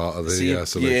Shaggy was part of the solution.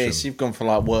 Yeah, so you've gone for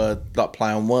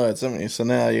play on words, haven't you? So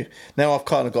now I've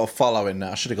kind of got a following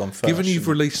now. I should have gone first. Given you've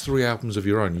released 3 albums of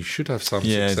your own, you should have some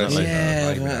success.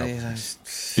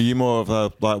 Are you more of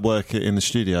a work in the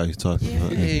studio type? Yeah,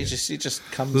 it just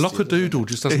comes. Lock-a-doodle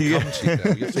just doesn't come to you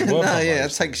now. You have to work on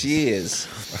it takes years.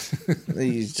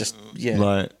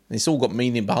 It's all got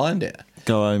meaning behind it.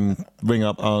 Go home, ring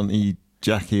up Auntie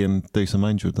Jackie and do some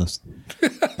angel dust.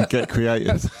 Get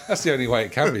creative. That's the only way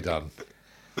it can be done.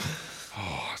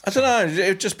 I don't know. It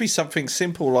would just be something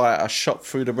simple like a shot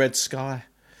through the red sky,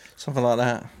 something like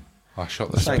that. I shot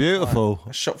the That's beautiful.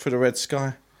 A shot through the red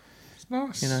sky. It's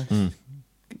nice.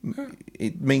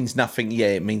 It means nothing. Yeah,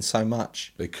 it means so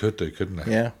much. It could do, couldn't it?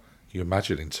 Yeah. You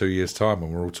imagine in 2 years' time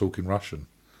when we're all talking Russian.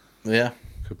 Yeah.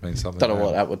 Could mean something. Don't know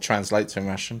what that would translate to in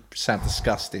Russian. Sound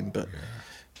disgusting, but. Yeah.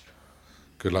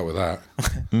 Good luck with that.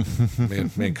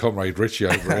 me and Comrade Richie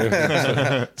over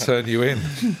here turn you in.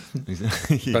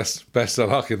 Best of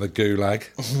luck in the gulag,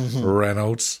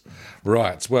 Reynolds.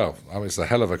 Right, well, it's a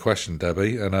hell of a question,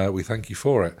 Debbie, and we thank you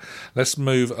for it. Let's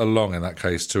move along in that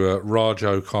case to Raj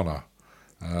O'Connor,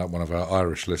 one of our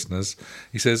Irish listeners.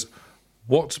 He says,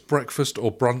 what breakfast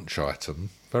or brunch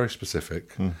item, very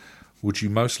specific, would you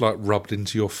most like rubbed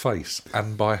into your face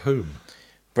and by whom?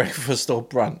 Breakfast or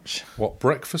brunch? What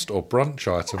breakfast or brunch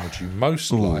item would you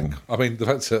most like? I mean, the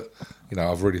fact that,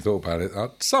 I've really thought about it.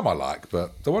 Some I like,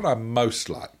 but the one I most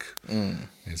like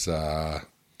is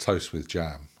toast with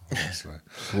jam, obviously.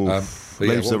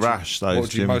 Leaves the rash, though. What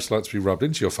would you most like to be rubbed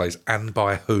into your face, and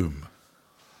by whom?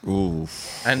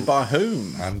 Oof. And by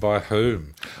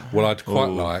whom? Well, I'd quite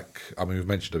like, we've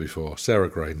mentioned her before, Sarah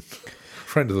Green,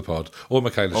 friend of the pod, or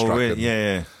Michaela Strachan. Really?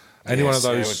 Yeah. Any one of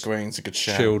those Green's a good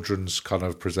shout. children's kind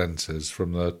of presenters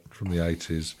from the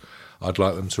 80s, I'd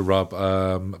like them to rub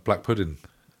black pudding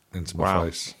into my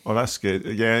face. Oh, that's good.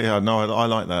 Yeah, no, I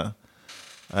like that.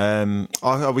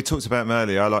 We talked about him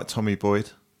earlier. I like Tommy Boyd.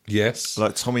 Yes. I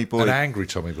like Tommy Boyd. An angry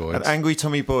Tommy Boyd. An angry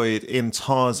Tommy Boyd in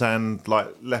Tarzan, like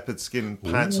leopard skin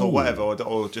pants or whatever,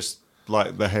 or just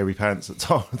like the hairy pants that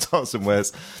Tarzan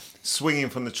wears, swinging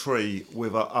from the tree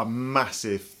with a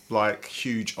massive, like,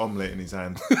 huge omelette in his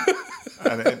hand.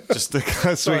 And just to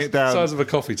swing it down. Size of a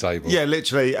coffee table. Yeah,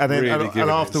 literally. And then Really and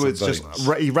afterwards, just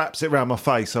he wraps it around my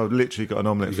face. So I've literally got an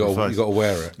omelette for my face. You've got to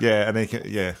wear it. Yeah, and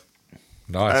yeah.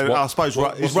 Nice. I suppose,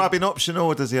 is rubbing optional,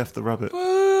 or does he have to rub it?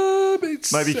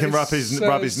 Maybe he can rub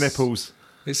his nipples.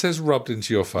 It says rubbed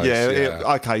into your face.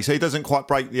 Yeah. Okay, so he doesn't quite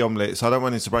break the omelette, so I don't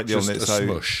want him to break the Just omelette. a So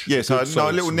smush. Yeah, so A good a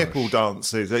little solid nipple smush.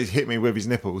 dance. He's hit me with his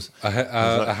nipples.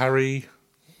 A Harry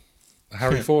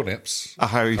Fornips. A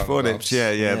Harry kind of Fornips,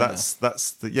 dance. yeah.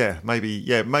 That's the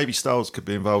maybe Styles could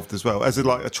be involved as well as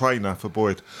a trainer for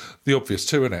Boyd. The obvious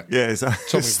two, innit? Yeah,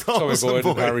 exactly. Tommy Boyd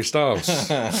and Harry Styles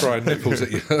throwing nipples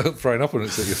at you, throwing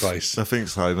opponents at your face. I think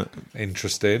so. But...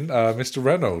 Interesting, Mr.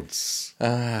 Reynolds.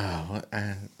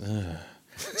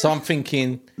 So I'm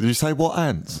thinking. Did you say what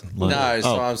ants? I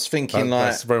was thinking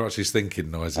that's very much his thinking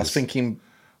noises. I was thinking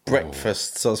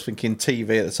breakfast. So I was thinking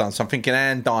TV at the time. So I'm thinking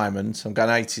Anne Diamond. So I'm going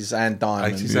 80s Anne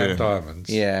Diamond. 80s and diamonds.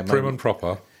 Yeah, prim maybe. and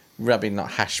proper. Rubbing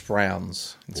like hash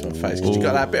browns into my face because you've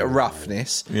got that bit of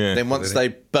roughness. Yeah. Then once they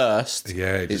burst,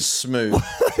 it it's smooth.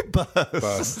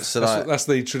 Burst. So that's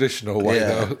the traditional way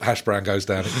that a hash brown goes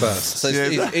down. It bursts. So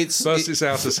it's its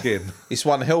outer skin. It's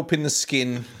one helping the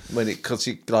skin when because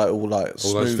you like all those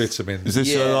smooth. vitamins. Is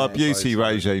this your beauty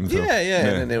regime? Phil? Yeah.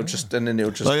 And then it'll just.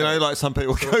 Like some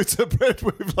people go to bed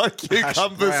with like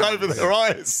cucumbers over their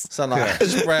eyes. So like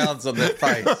hash browns on their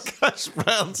face. Hash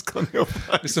browns on your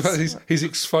face. It's the fact he's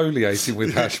exfoliating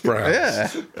with hash browns. Yeah.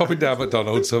 Popping down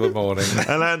McDonald's of a morning.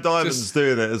 And Anne Diamond's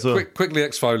doing it as well. Quickly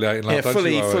exfoliating. Like,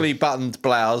 fully buttoned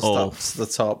blouse up to the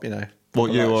top,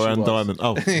 What, you or Anne Diamond?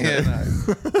 Oh.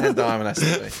 Anne Diamond has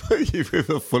to be. You with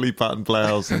a fully buttoned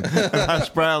blouse and hash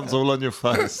browns all on your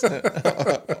face.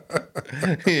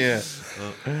 Yeah.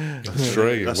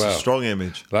 That's a strong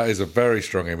image. That is a very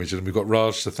strong image, and we've got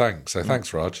Raj to thank. So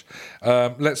thanks, Raj.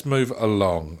 Let's move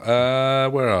along.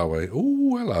 Where are we?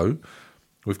 Oh, hello.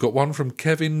 We've got one from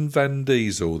Kevin Van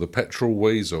Diesel, the petrol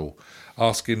weasel,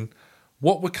 asking,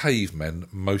 what were cavemen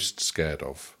most scared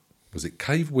of? Was it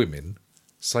cave women,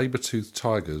 saber-toothed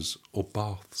tigers, or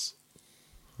baths?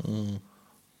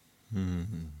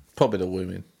 Probably the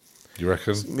women. You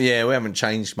reckon? Yeah, we haven't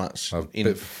changed much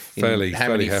in how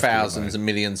many thousands and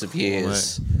millions of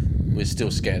years. We're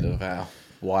still scared of our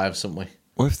wives, aren't we?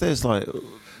 Well, if there's like...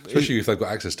 Especially if they've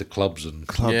got access to clubs and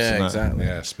exactly.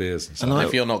 Yeah, spears and stuff. And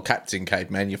if you're not Captain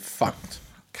Caveman, you're fucked.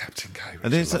 Captain Caveman.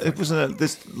 And there's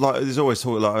always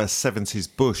talk like a 70s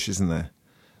bush, isn't there?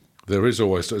 There is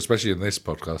always, especially in this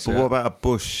podcast. But what about a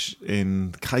bush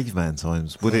in caveman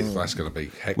times? That's going to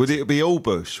be hectic. Would it be all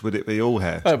bush? Would it be all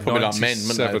hair? Oh, probably like men,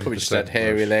 wouldn't they? Probably just had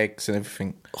hairy legs and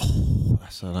everything. Oh,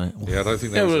 that's all right. Yeah, I don't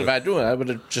think they would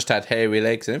have just had hairy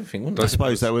legs and everything, wouldn't they? I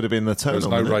suppose that would have been the turn. There was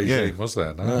no regime, was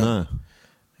there? No.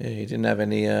 Yeah, you didn't have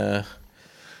any...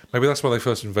 Maybe that's why they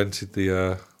first invented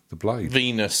the blade.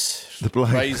 Venus. The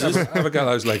blade. Razors. Have a go at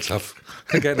those legs up.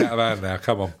 They're getting out of hand now,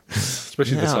 come on.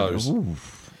 Especially the toes. Ooh.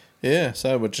 Yeah,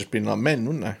 so it would have just been like men,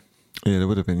 wouldn't they? Yeah, there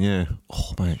would have been, yeah.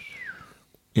 Oh, mate.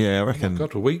 Yeah, I reckon...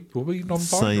 God, were we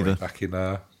non-binary back in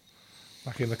the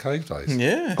cave days?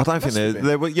 Yeah. I don't think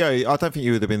there were... Yeah, I don't think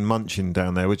you would have been munching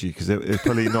down there, would you? Because it's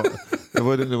probably not... There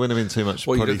wouldn't have been too much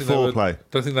probably foreplay.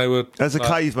 Don't think they were... As a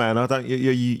caveman, I don't...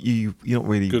 You're not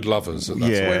really... Good lovers at that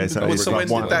time. Yeah, so when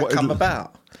did that come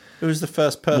about? Who was the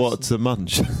first person? What, to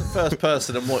munch? The first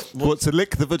person and what to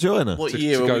lick the vagina? What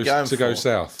year were we going to go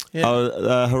south?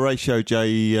 Yeah. Horatio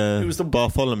J.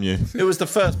 Bartholomew. Who was the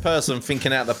first person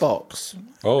thinking out the box?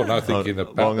 Oh, no, thinking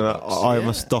about I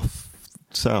must doff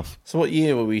south. So what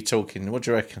year were we talking? What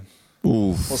do you reckon?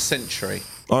 Ooh. What century?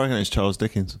 I reckon it's Charles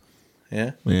Dickens.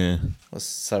 Yeah? Yeah.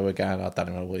 So we're going, I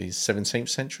don't know, what he's 17th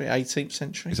century, 18th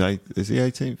century? Is he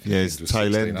 18th? Yeah, he's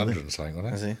tail end. 1600 something,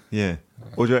 wasn't Is he? Yeah.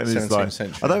 Or do you reckon it's like...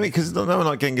 century. I don't think, because no one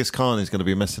like Genghis Khan is going to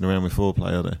be messing around with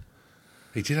foreplay, are they?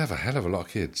 He did have a hell of a lot of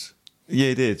kids. Yeah,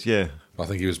 he did. Yeah. I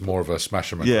think he was more of a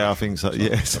smasher. Yeah, I think so.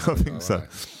 Yes, I think so.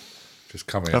 Just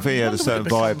coming. I think he had a certain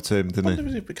vibe to him, didn't he? When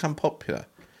did it become popular?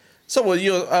 So, what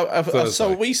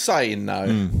so are we saying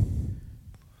though?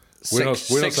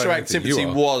 Sexual activity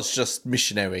was just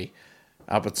missionary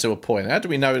up until a point. How do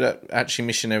we know that actually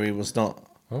missionary was not?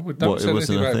 Well, we don't say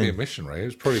anything about being missionary. It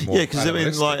was probably more. Yeah, because I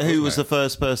mean, like, who was the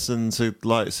first person to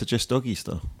like suggest doggy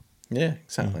style? Yeah,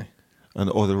 exactly.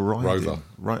 Or the riding. Rover.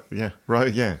 Right? Yeah.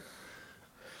 Right. Yeah.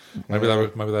 Maybe they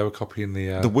were copying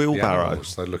the wheelbarrow.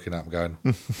 They're looking at them, going,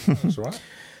 "That's all right.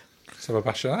 Let's have a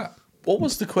bash at that." What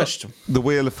was the question? The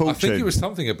Wheel of Fortune. I think it was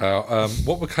something about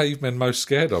what were cavemen most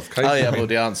scared of? I've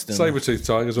already answered. Saber-toothed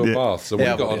tigers or baths. So we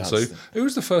got on to who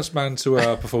was the first man to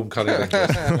perform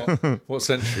cunnilingus? What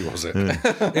century was it?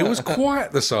 It was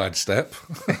quite the sidestep,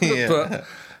 but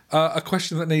a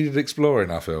question that needed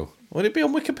exploring. I feel. Would it be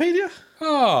on Wikipedia?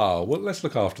 Oh, well, let's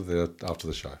look after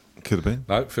the show. Could have been.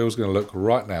 No, Phil's going to look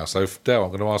right now. So, Dale, I'm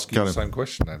going to ask you the same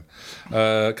question then.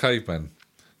 Cavemen,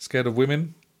 scared of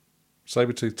women,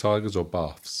 saber-toothed tigers, or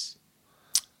baths?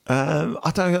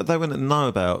 I don't. They wouldn't know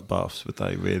about baths, would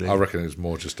they? Really? I reckon it was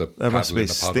more just a. There must be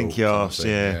stinky arse.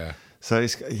 Yeah. So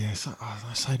it's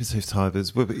saber-toothed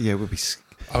tigers. Would be. I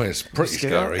mean, it's pretty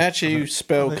scary. How do you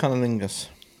spell cunnilingus?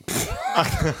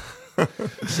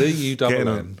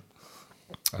 C-U-N-N.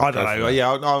 I don't know.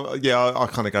 I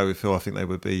kind of go with Phil. I think they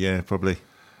would be. Yeah, probably.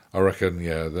 I reckon.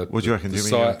 Yeah. What do you reckon?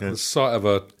 The sight of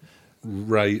a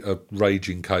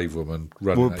raging cave woman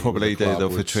running. Would probably do the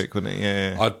off a trick, wouldn't it?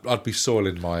 Yeah. I'd be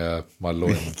soiling my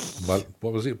loin. What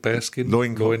was it? Bearskin.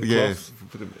 Loin cloth. Yeah.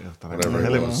 Whatever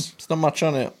it was. It's not much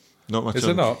on it. Not much. Is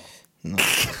there not? No.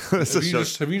 have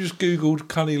you just googled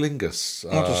cunnilingus?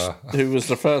 Who was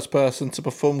the first person to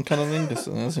perform cunnilingus?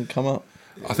 And it hasn't come up.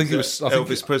 I think it was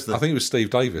Elvis Presley. I think it was Steve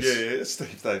Davis. Yeah,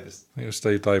 Steve Davis. I think it was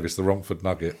Steve Davis, the Romford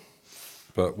Nugget.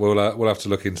 But we'll have to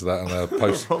look into that and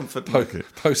post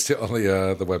it on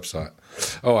the website.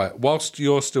 All right. Whilst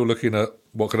you're still looking at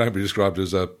what can only be described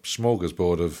as a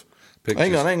smorgasbord of pictures.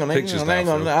 Hang on.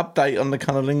 Update on the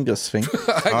cunnilingus thing.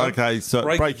 Okay, so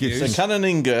breaking news. The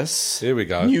cunnilingus. Here we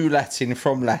go. New Latin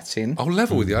from Latin. I'll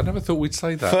level with you. I never thought we'd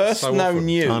say that. First known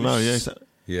use. I know. Yeah.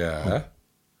 Yeah.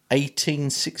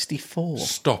 1864.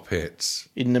 Stop it.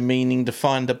 In the meaning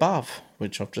defined above,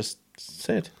 which I've just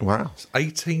said. Wow.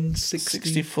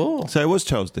 1864. So it was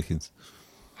Charles Dickens.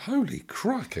 Holy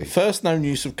crikey. First known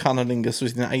use of cunnilingus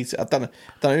was in the 80s. I don't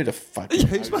know who the fuck.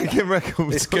 Who's making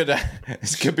records?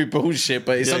 It could be bullshit,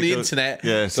 but it's on the internet.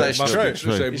 Yeah, so it's true.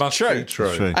 It must be true.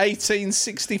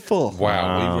 1864.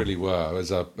 Wow, we really were,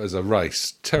 as a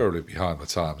race, terribly behind the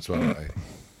times, weren't we?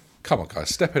 Come on, guys,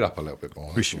 step it up a little bit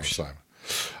more. That's what I'm saying.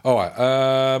 All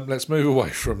right, let's move away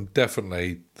from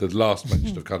definitely the last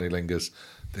mention of cunnilingus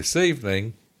this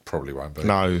evening. Probably won't be.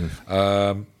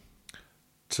 No.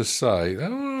 To say,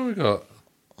 we got.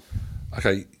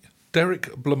 Okay, Derek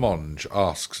Blamonge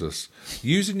asks us,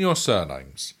 using your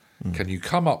surnames, can you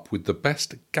come up with the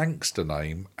best gangster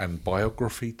name and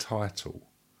biography title?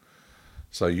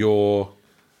 So you're,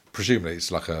 presumably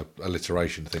it's like a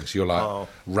alliteration thing, so you're like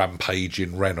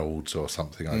Rampaging Reynolds or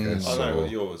something, I guess. I know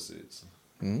what yours is.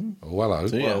 Oh, hello.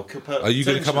 Are you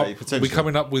going to come up? Are we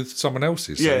coming up with someone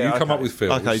else's? So you come up with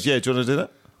Phil's. Okay, yeah, do you want to do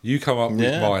that? You come up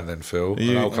with mine then, Phil,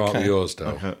 and I'll come up with yours, Del.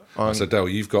 Okay. So, Del,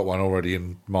 you've got one already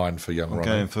in mind for young Ronnie. I'm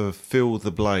going for Phil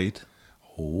the Blade.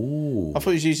 Ooh. I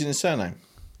thought he was using the surname.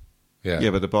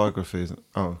 Yeah, but the biography isn't.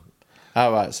 Oh,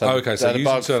 right. So so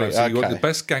using surname. So you got the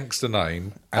best gangster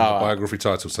name and the biography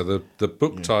title. So the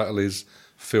book title is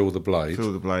Phil the Blade.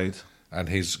 Phil the Blade. And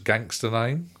his gangster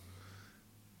name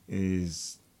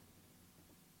is.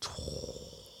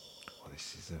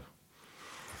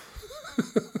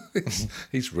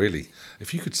 He's really,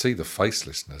 if you could see the face,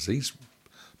 listeners, he's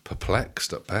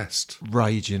perplexed at best.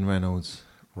 Raging Reynolds.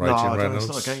 Reynolds. It's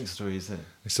not a gangster, is it?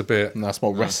 It's a bit. No, it's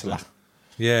more wrestler.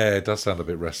 Yeah, it does sound a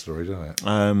bit wrestlery, doesn't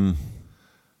it?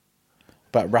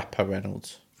 But rapper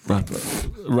Reynolds.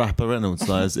 Rapper Reynolds,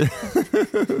 that is it.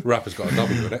 Rapper's got a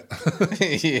W in it.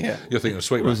 Yeah. You're thinking of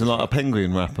Sweet. Was it like a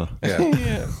penguin rapper? Yeah.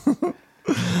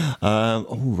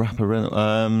 Rapper Reynolds.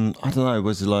 I don't know.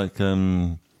 Was it like?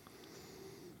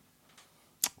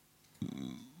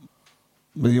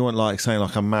 But you want like saying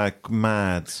like a mad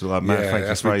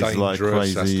Frankie Fraser, like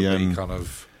crazy kind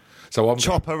of. So I'm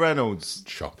Chopper Reynolds.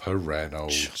 Chopper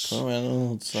Reynolds.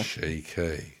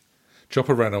 Cheeky.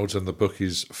 Chopper Reynolds, and the book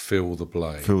is Phil the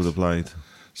Blade. Phil the Blade.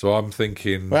 So I'm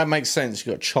thinking. Well, that makes sense.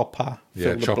 You got Chopper.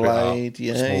 Phil the chop Blade. It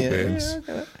up, small bits.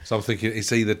 Okay. So I'm thinking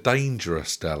it's either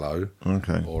Dangerous Dello,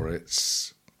 or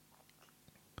it's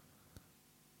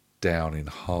Down in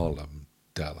Harlem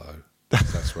Dello.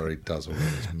 That's where he does all of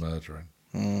his murdering.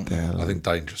 I think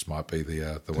dangerous might be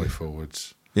the way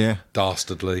forwards. Yeah.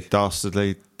 Dastardly,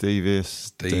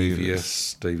 devious.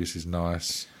 Devious is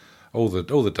nice. All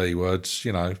the D words,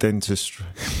 you know. Dentistry.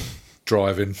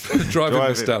 Driving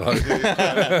Mostello.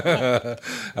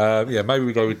 Maybe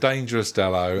we go with Dangerous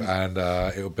Dello, and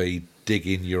it'll be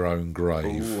Digging Your Own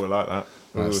Grave. Ooh, I like that.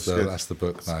 That's the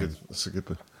book name. That's a good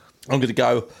book. I'm going to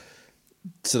go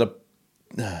to the...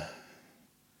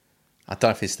 I don't know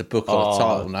if it's the book or the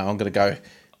title now. I'm going to go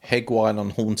Hegwine on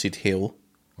Haunted Hill.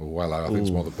 Oh, well, I think it's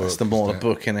more the book. It's the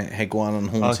book, isn't it? Hegwine on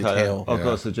Haunted Hill. I've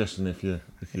got a suggestion if you're...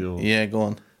 Yeah, go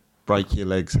on. Break your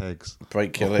legs, Hegs.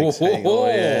 Break your legs, Heg. Oh,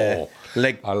 yeah.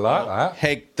 I like that.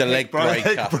 Heg the leg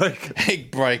breaker.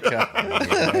 Heg breaker.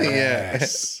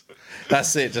 Yes. Yeah.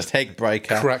 That's it, just Heg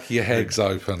breaker. Crack your Hegs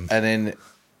open. And then,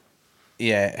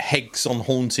 Hegs on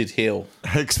Haunted Hill.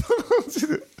 Hegs on Haunted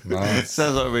Hill. Nice.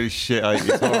 Sounds like a really shit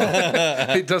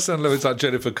 80s. It does sound a little bit like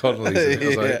Jennifer Connelly's.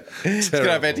 It's going to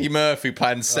have Eddie Murphy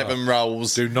playing 7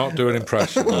 roles. Do not do an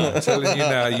impression. I'm telling you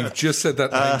now, you've just said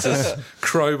that name to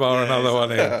crowbar another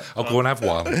one in. I'll go and have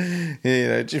one.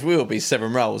 If we will be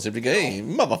 7 roles, if you go, hey,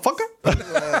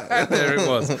 motherfucker. There it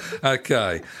was.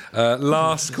 Okay.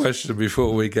 Last question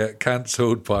before we get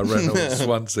cancelled by Reynolds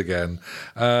once again.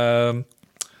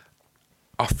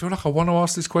 I feel like I want to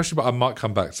ask this question, but I might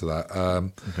come back to that.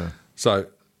 Okay. So,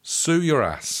 Sue Your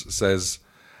Ass says,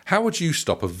 how would you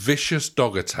stop a vicious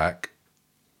dog attack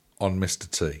on Mr.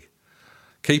 T?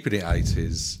 Keeping it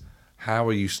 80s, how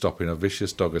are you stopping a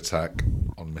vicious dog attack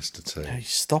on Mr. T? How are you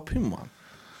stopping one?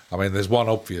 I mean, there's one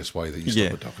obvious way that you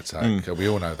stop a dog attack. We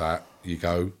all know that. You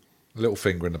go, little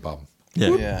finger in the bum.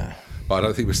 Yeah. But I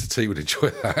don't think Mr. T would enjoy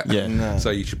that. Yeah. No.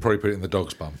 So you should probably put it in the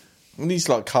dog's bum. And he's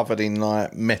like covered in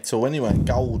like metal anyway,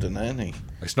 gold, isn't he?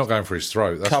 It's not going for his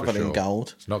throat, that's Covered for sure. in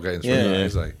gold. It's not getting through that,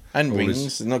 is he? And All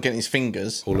rings, not getting his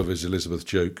fingers. All of his Elizabeth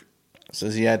Duke. So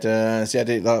has he had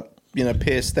it like,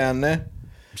 pierced down there?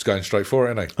 He's going straight for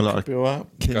it, isn't he? I like Be all right.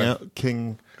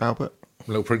 King Albert.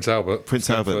 Little Prince Albert. That's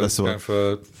the one. Going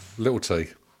for little T.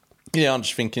 Yeah, I'm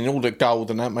just thinking all the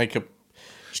gold and that make a...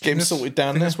 Just get him sorted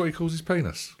down there. That's what he calls his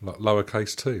penis. Like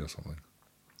lowercase t or something.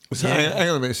 So hang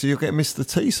on a minute, so you'll get Mr.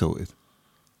 T sorted?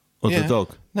 Or the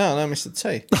dog? No, Mr.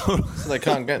 T. So they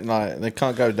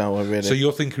can't go nowhere really. So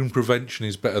you're thinking prevention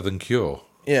is better than cure?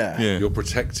 Yeah. You're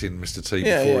protecting Mr. T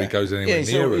before he goes anywhere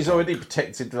near he's already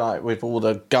protected like with all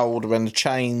the gold around the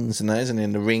chains and that, isn't he,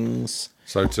 and the rings.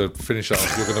 So to finish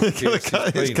off, you're going to pierce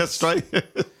his penis. Straight.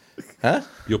 Huh?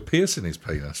 You're piercing his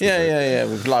penis. Yeah,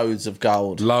 with loads of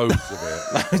gold. Loads of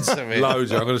it. Loads of it.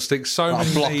 Loads. I'm going to stick so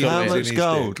many block of needles it. in How his much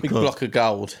gold? dick. Big block of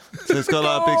gold. So it's got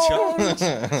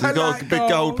like a big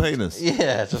gold penis.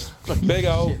 Yeah, just Big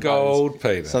old gold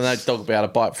penis. so no dog will be able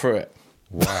to bite through it.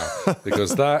 Wow.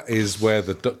 Because that is where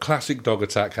the classic dog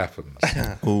attack happens.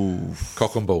 Ooh.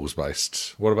 Cock and balls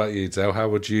based. What about you, Del? How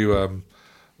would you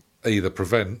either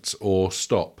prevent or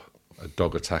stop a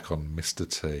dog attack on Mr.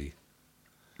 T?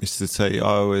 Mr. T,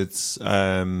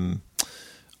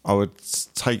 I would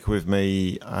take with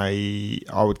me I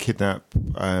would kidnap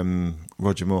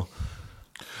Roger Moore.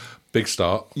 Big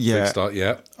start. Yeah. Big start,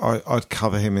 yeah. I'd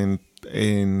cover him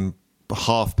in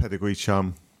half pedigree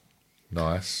chum,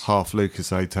 Nice. half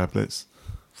Lucozade tablets.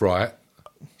 Right.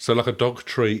 So like a dog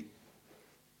treat,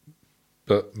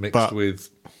 but mixed with...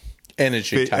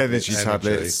 Energy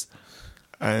tablets.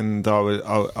 And I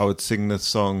would sing the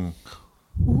song,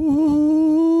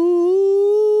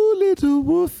 "Ooh, little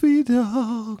woofy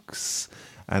dogs,"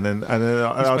 and then I'd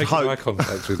making hope eye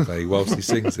contact with me whilst he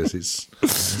sings this. It's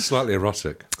slightly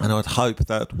erotic. and I'd hope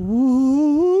that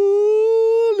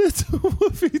 "Ooh, little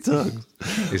woofy dogs"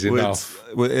 Is enough.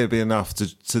 It'd be enough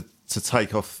to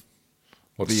take off.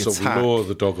 What, The to sort of attack. lure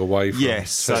the dog away from...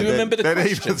 Yes, so Do you remember the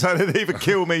question? they'd either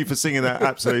kill me for singing that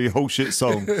absolutely bullshit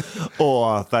song,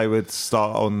 or they would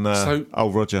start on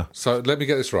old Roger. So let me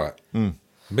get this right.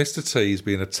 Mr. T is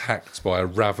being attacked by a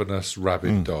ravenous,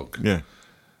 rabid dog. Yeah,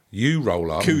 You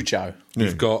roll up. Cujo.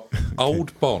 You've got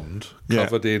Old Bond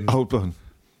covered in... old Bond,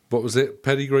 What was it?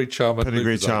 Pedigree Charm and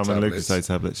Lucozade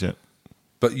tablets. Yeah.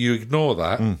 But you ignore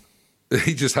that.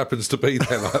 He just happens to be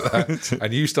there like that.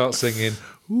 And you start singing...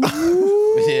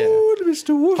 Yeah.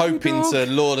 Mr. Woofy Hoping Dog. to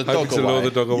lure the dog Hoping to away. lure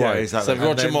the dog away. Yeah, exactly. So And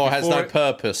Roger then Moore has before no it-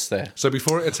 purpose there. So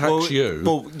before it attacks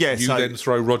you, you so then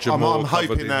throw Roger I'm Moore covered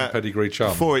hoping in that Pedigree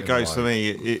Charm. before it in goes line. for me,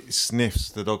 it sniffs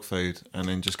the dog food and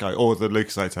then just go, or the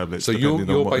Lucozade tablets. So depending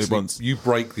you're on what he basically wants. you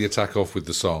break the attack off with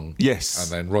the song, Yes.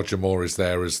 and then Roger Moore is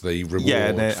there as the reward.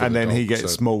 Yeah, for and the then he dog,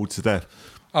 gets so- mauled to death.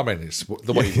 I mean, it's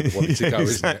the way you want it to go,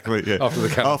 exactly, isn't it? Yeah.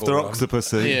 After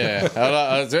Octopussy. Yeah.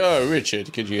 I said, oh,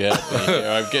 Richard, could you help me?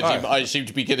 I seem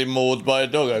to be getting mauled by a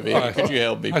dog over here. Could you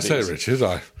help me, please? I say, Richard,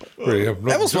 I really am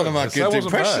not. That was one of my good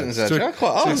impressions, actually.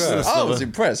 I was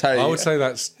impressed. I would say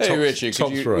that's Hey, Richard,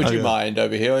 would you mind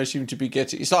over here? I seem to be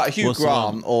getting... It's like Hugh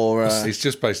Grant or... It's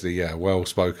just basically,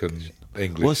 well-spoken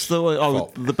English. What's the way?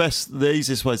 The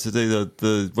easiest way to do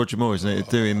the Roger Moore, isn't it?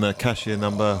 Doing the cashier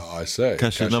number. I say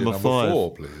cashier number 5,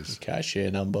 4, please. Cashier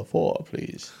number 4,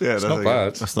 please. Yeah, that's not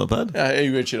bad. That's not bad. Hey,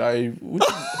 Richard, would you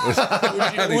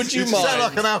mind? You sound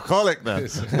like an alcoholic now.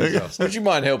 Would you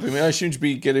mind helping me? I seem to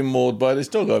be getting mauled by this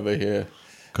dog over here.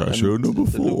 Cashier number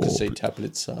 4. The Lucasade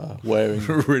tablets are wearing...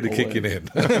 really kicking in.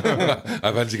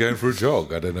 I've had to go for a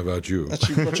jog. I don't know about you.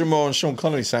 Actually, Roger Moore and Sean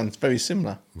Connery sound very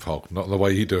similar. Oh, not the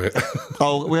way you do it.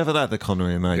 We haven't had the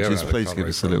Connery in ages. Please give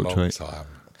us a little treat.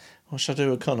 What should I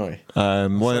do with Connery? Why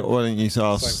don't you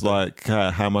ask,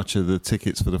 how much are the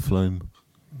tickets for the Flume?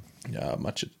 Yeah,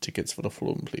 much of the tickets for the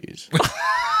Flume, please.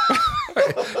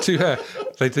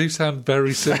 They do sound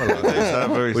very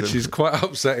similar, which is quite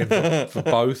upsetting for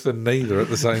both and neither at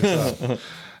the same time.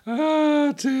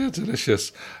 Ah, dear,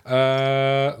 delicious.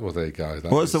 Well, there you go.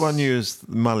 What's the one you was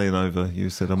mulling over? You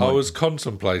said I was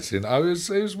contemplating. It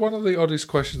was one of the oddest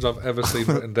questions I've ever seen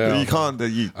written down. You can't.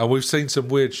 And we've seen some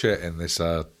weird shit in this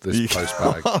post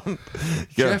bag.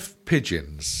 Jeff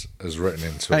Pigeons has written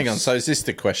into us. Hang on. So is this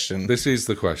the question? This is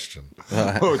the question.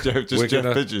 Oh, Jeff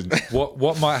Pigeons.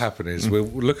 What might happen is we'll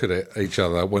look at each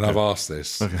other when I've asked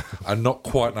this and not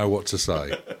quite know what to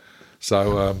say.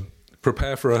 So.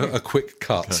 Prepare for a quick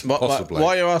cut, possibly.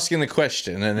 While you're asking the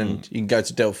question, and then you can go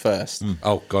to Del first.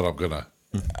 Oh, God, I'm going to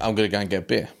go and get a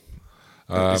beer.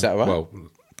 Is that right? Well,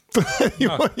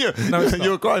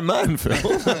 you're a great man, Phil.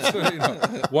 Absolutely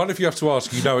not. One, if you have to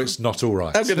ask, it's not all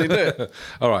right. How can you do it?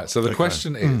 All right, so the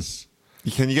question is...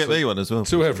 Can you get me one as well?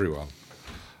 To everyone.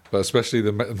 But especially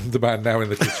the man now in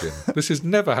the kitchen. This has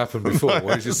never happened before.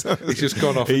 He's just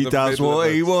gone off. He does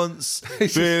what he wants.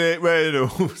 Philip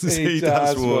Reynolds. He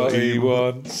does what he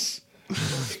wants.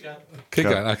 Keep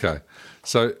going. Okay.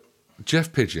 So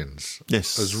Jeff Pigeons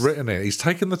has written in. He's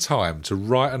taken the time to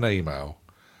write an email,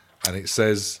 and it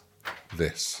says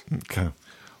this. Okay.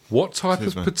 What type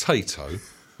of potato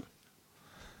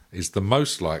is the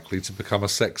most likely to become a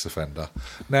sex offender?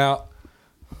 Now,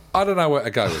 I don't know where to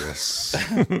go with this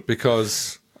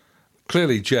because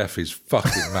clearly Jeff is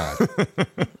fucking mad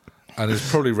and has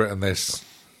probably written this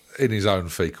in his own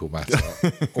fecal matter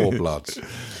or blood.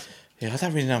 Yeah, I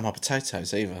don't really know my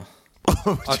potatoes either.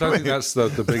 I don't think that's the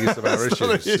biggest of our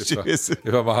issues. If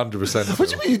I'm 100%. What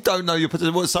do you mean you don't know your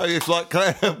potato? So if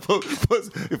Claire puts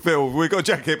Phil, we've got a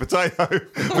jacket potato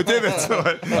for dinner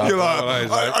tonight. You're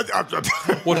like, I'm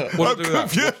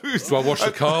confused. Do I wash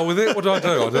the car with it? What do I do?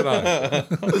 I don't know.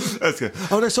 That's good.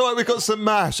 Oh, that's all right. We've got some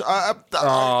mash. You've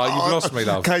lost me,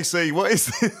 love. Casey, what is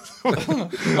this? I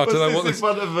don't know what this.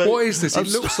 What is this? It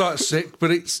looks like sick, but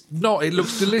it's not. It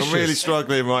looks delicious. I'm really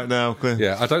struggling right now, Claire.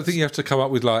 Yeah, I don't think you have to come up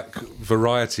with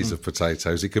varieties of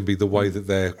potatoes. It can be the way that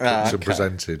they're cooked and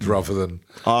presented, rather than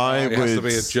it has to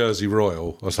be a Jersey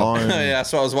Royal or something. Yeah,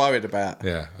 that's what I was worried about.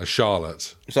 Yeah, a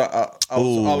Charlotte. So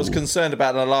I was concerned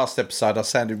about the last episode. I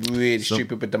sounded really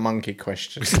stupid with the monkey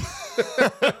question,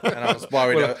 and I was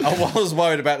worried. I was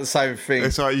worried about the same thing.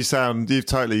 It's like you've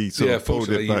totally pulled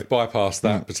it back. You've bypassed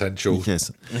that potential.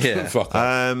 Yes. Yeah. Fuck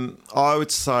I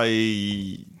would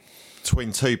say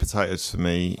between two potatoes for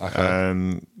me.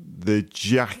 Okay. The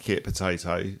jacket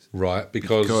potatoes, right?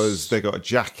 Because they got a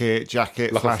jacket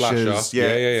like flashes,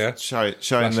 yeah.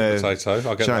 Showing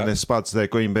their spuds, their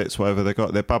green bits, whatever they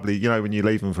got. They're bubbly. You know, when you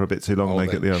leave them for a bit too long, they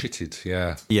get the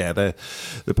shitted. Yeah. They're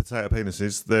the potato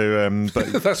penises. They're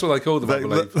but that's what they call them. I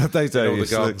believe they do. In all the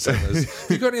garden centres.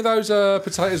 You got any of those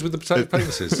potatoes with the potato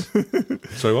penises?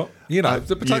 So what? You know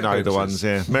the potato. You know the ones.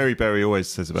 Yeah, Mary Berry always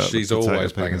says about. She's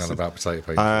always banging on about potato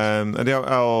penises. And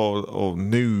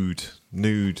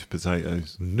nude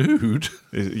potatoes. Nude?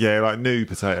 Yeah, like nude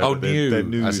potatoes. Oh, nude. They're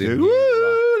nude. As in,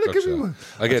 look at me.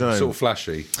 Again, sort of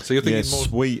flashy. So you're thinking more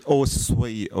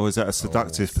sweet, or is that a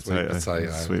seductive potato?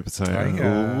 Sweet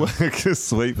potato.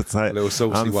 Sweet potato. A little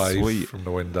saucy wave from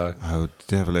the window. Oh,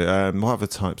 definitely. What other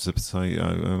types of potato?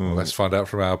 Let's find out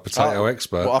from our potato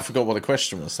expert. Well, I forgot what the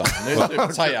question was. Potatoes,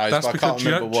 but I can't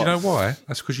remember what. Do you know why?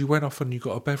 That's because you went off and you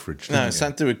got a beverage. No, it's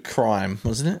something to do with crime,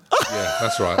 wasn't it? Yeah,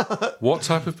 that's right. What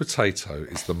type of potato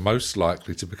is the most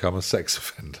likely to become a sex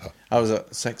offender? I was a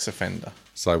sex offender.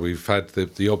 So we've had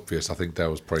the obvious. I think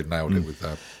Dale's probably nailed it with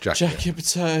jacket. Jacket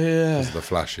potato, yeah. The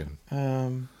flashing.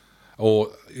 Or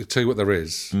I'll tell you what there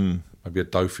is. Maybe a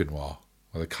dauphinoise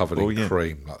where they're covered in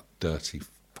cream, like dirty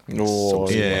Oh,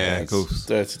 yeah, of course.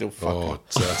 Dirty little fucker. Oh,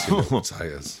 dirty little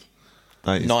potatoes.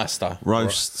 Nice though.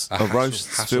 Roasts.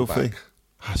 Roasts filthy.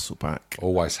 Hasselback.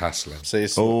 Always hassling. See,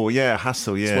 it's, Oh, yeah,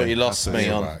 hassle, yeah. it's what you lost me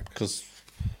on, Hasselback. because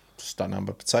just don't know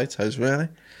about potatoes, really.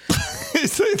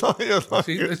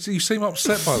 You seem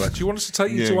upset by that. Do you want us to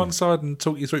take you to one side and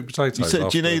talk you through potatoes? You said,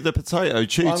 do you need the potato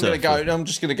tutor? I'm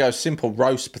just going to go simple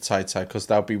roast potato, because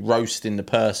they'll be roasting the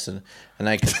person and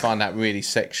they can find that really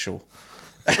sexual.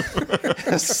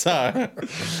 So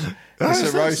it's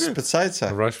a roast potato.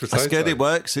 A roast potato. I scared it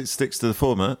works. It sticks to the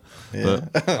format. Yeah,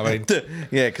 but, I mean,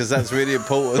 yeah, because that's really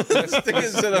important. let's be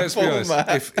honest.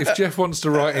 If Jeff wants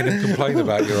to write in and complain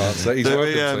about your answer, he's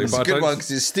welcome to. It's a good one because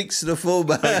it sticks to the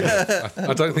format.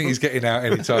 I don't think he's getting out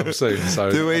anytime soon, so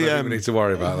I don't think we need to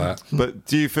worry about that. But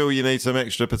do you feel you need some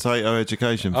extra potato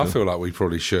education? I feel like we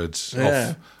probably should.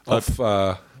 Yeah.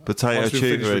 Potato once we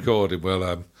finish recording,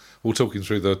 we'll talk him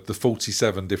through the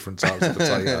 47 different types of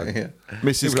potato. Yeah.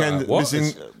 Mrs.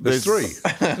 There's three.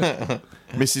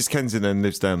 Mrs. Kensington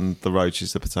lives down the road.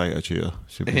 She's the potato tutor.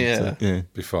 Yeah.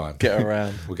 Be fine. Get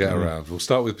around. We'll get around. We'll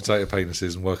start with potato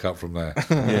penises and work up from there.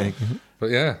 Yeah. But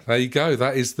yeah, there you go.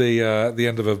 That is the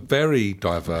end of a very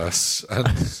diverse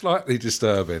and slightly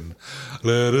disturbing.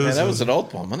 That was an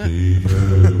odd one, wasn't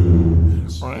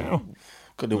it? Wow.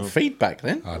 Got a little feedback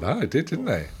then. I know, it did, didn't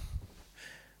they?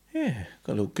 Yeah,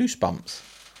 got little goosebumps.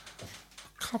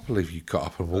 I can't believe you got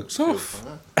up and walked off.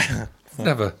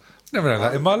 Never known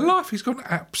that in my life. He's gone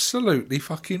absolutely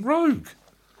fucking rogue.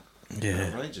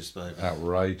 Yeah. Outrageous, baby.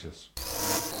 Outrageous.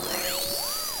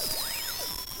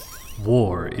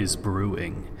 War is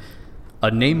brewing. A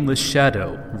nameless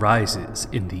shadow rises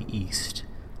in the east.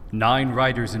 9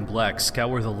 riders in black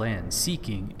scour the land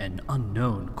seeking an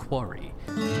unknown quarry.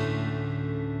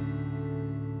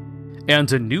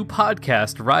 And a new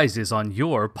podcast rises on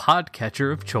your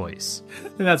podcatcher of choice.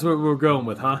 And that's what we're going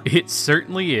with, huh? It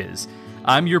certainly is.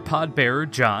 I'm your pod bearer,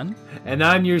 John. And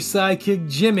I'm your sidekick,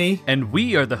 Jimmy. And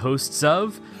we are the hosts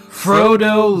of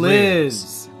Frodo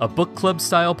Lives, a book club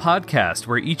style podcast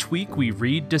where each week we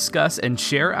read, discuss, and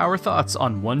share our thoughts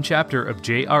on one chapter of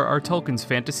J.R.R. Tolkien's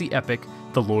fantasy epic,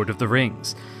 The Lord of the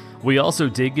Rings. We also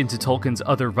dig into Tolkien's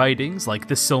other writings like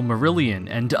The Silmarillion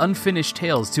and Unfinished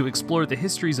Tales to explore the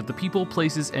histories of the people,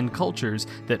 places, and cultures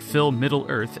that fill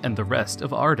Middle-earth and the rest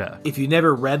of Arda. If you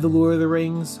never read The Lord of the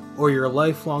Rings, or you're a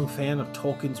lifelong fan of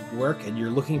Tolkien's work and you're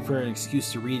looking for an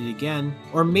excuse to read it again,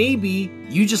 or maybe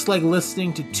you just like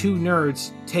listening to two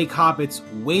nerds take hobbits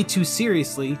way too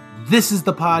seriously, this is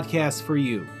the podcast for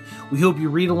you. We hope you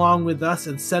read along with us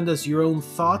and send us your own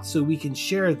thoughts so we can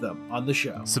share them on the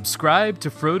show. Subscribe to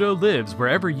Frodo Lives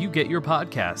wherever you get your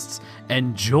podcasts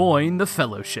and join the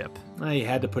fellowship. You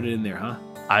had to put it in there, huh?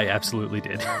 I absolutely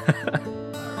did.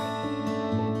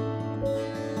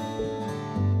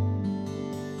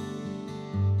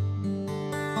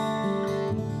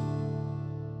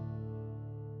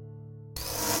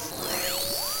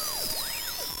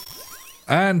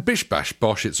 And bish bash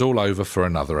bosh, it's all over for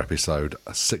another episode.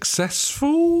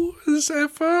 Successful as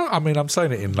ever? I mean, I'm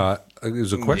saying it in like, it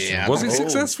was a question. Yeah, was it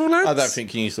successful, lads? I don't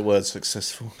think you used the word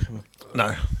successful.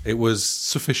 No. It was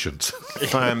sufficient.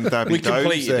 Fam, We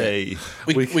completed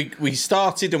it. We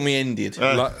started and we ended.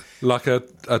 Like a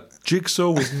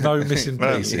jigsaw with no missing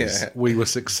pieces. Yeah. We were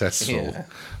successful. Yeah.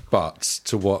 But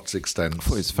to what extent? I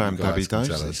thought it was Fam you guys Dabby can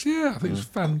tell Dozy. us. Yeah, I think it was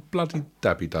Fam Bloody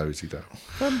Dabby Dozy.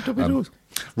 Fam Dabby Dozy.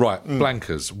 Right,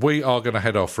 Blankers, we are going to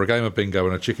head off for a game of bingo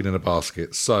and a chicken in a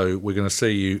basket. So we're going to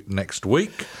see you next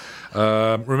week.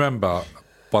 Remember,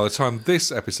 by the time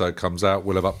this episode comes out,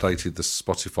 we'll have updated the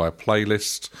Spotify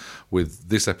playlist with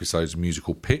this episode's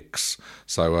musical picks.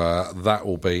 So that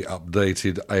will be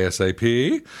updated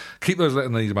ASAP. Keep those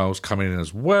letters and emails coming in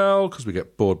as well, because we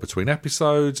get bored between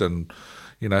episodes. And,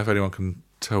 you know, if anyone can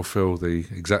tell Phil the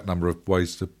exact number of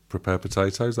ways to prepare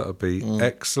potatoes, that would be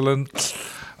excellent.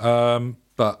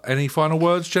 But any final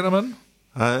words, gentlemen?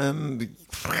 At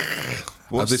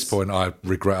this point, I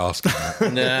regret asking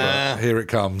that. Nah. Here it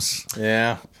comes.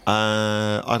 Yeah.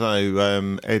 I don't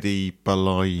know. Eddie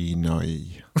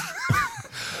Bellini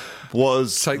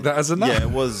was Take that as a no. Yeah,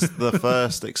 was the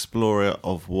first explorer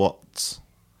of what?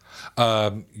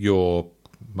 Your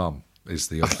mum is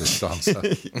the obvious answer.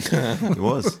 It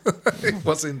was. It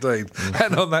was indeed.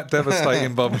 And on that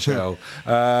devastating bombshell,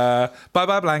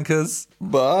 bye-bye, Blankers.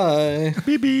 Bye.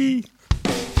 BB.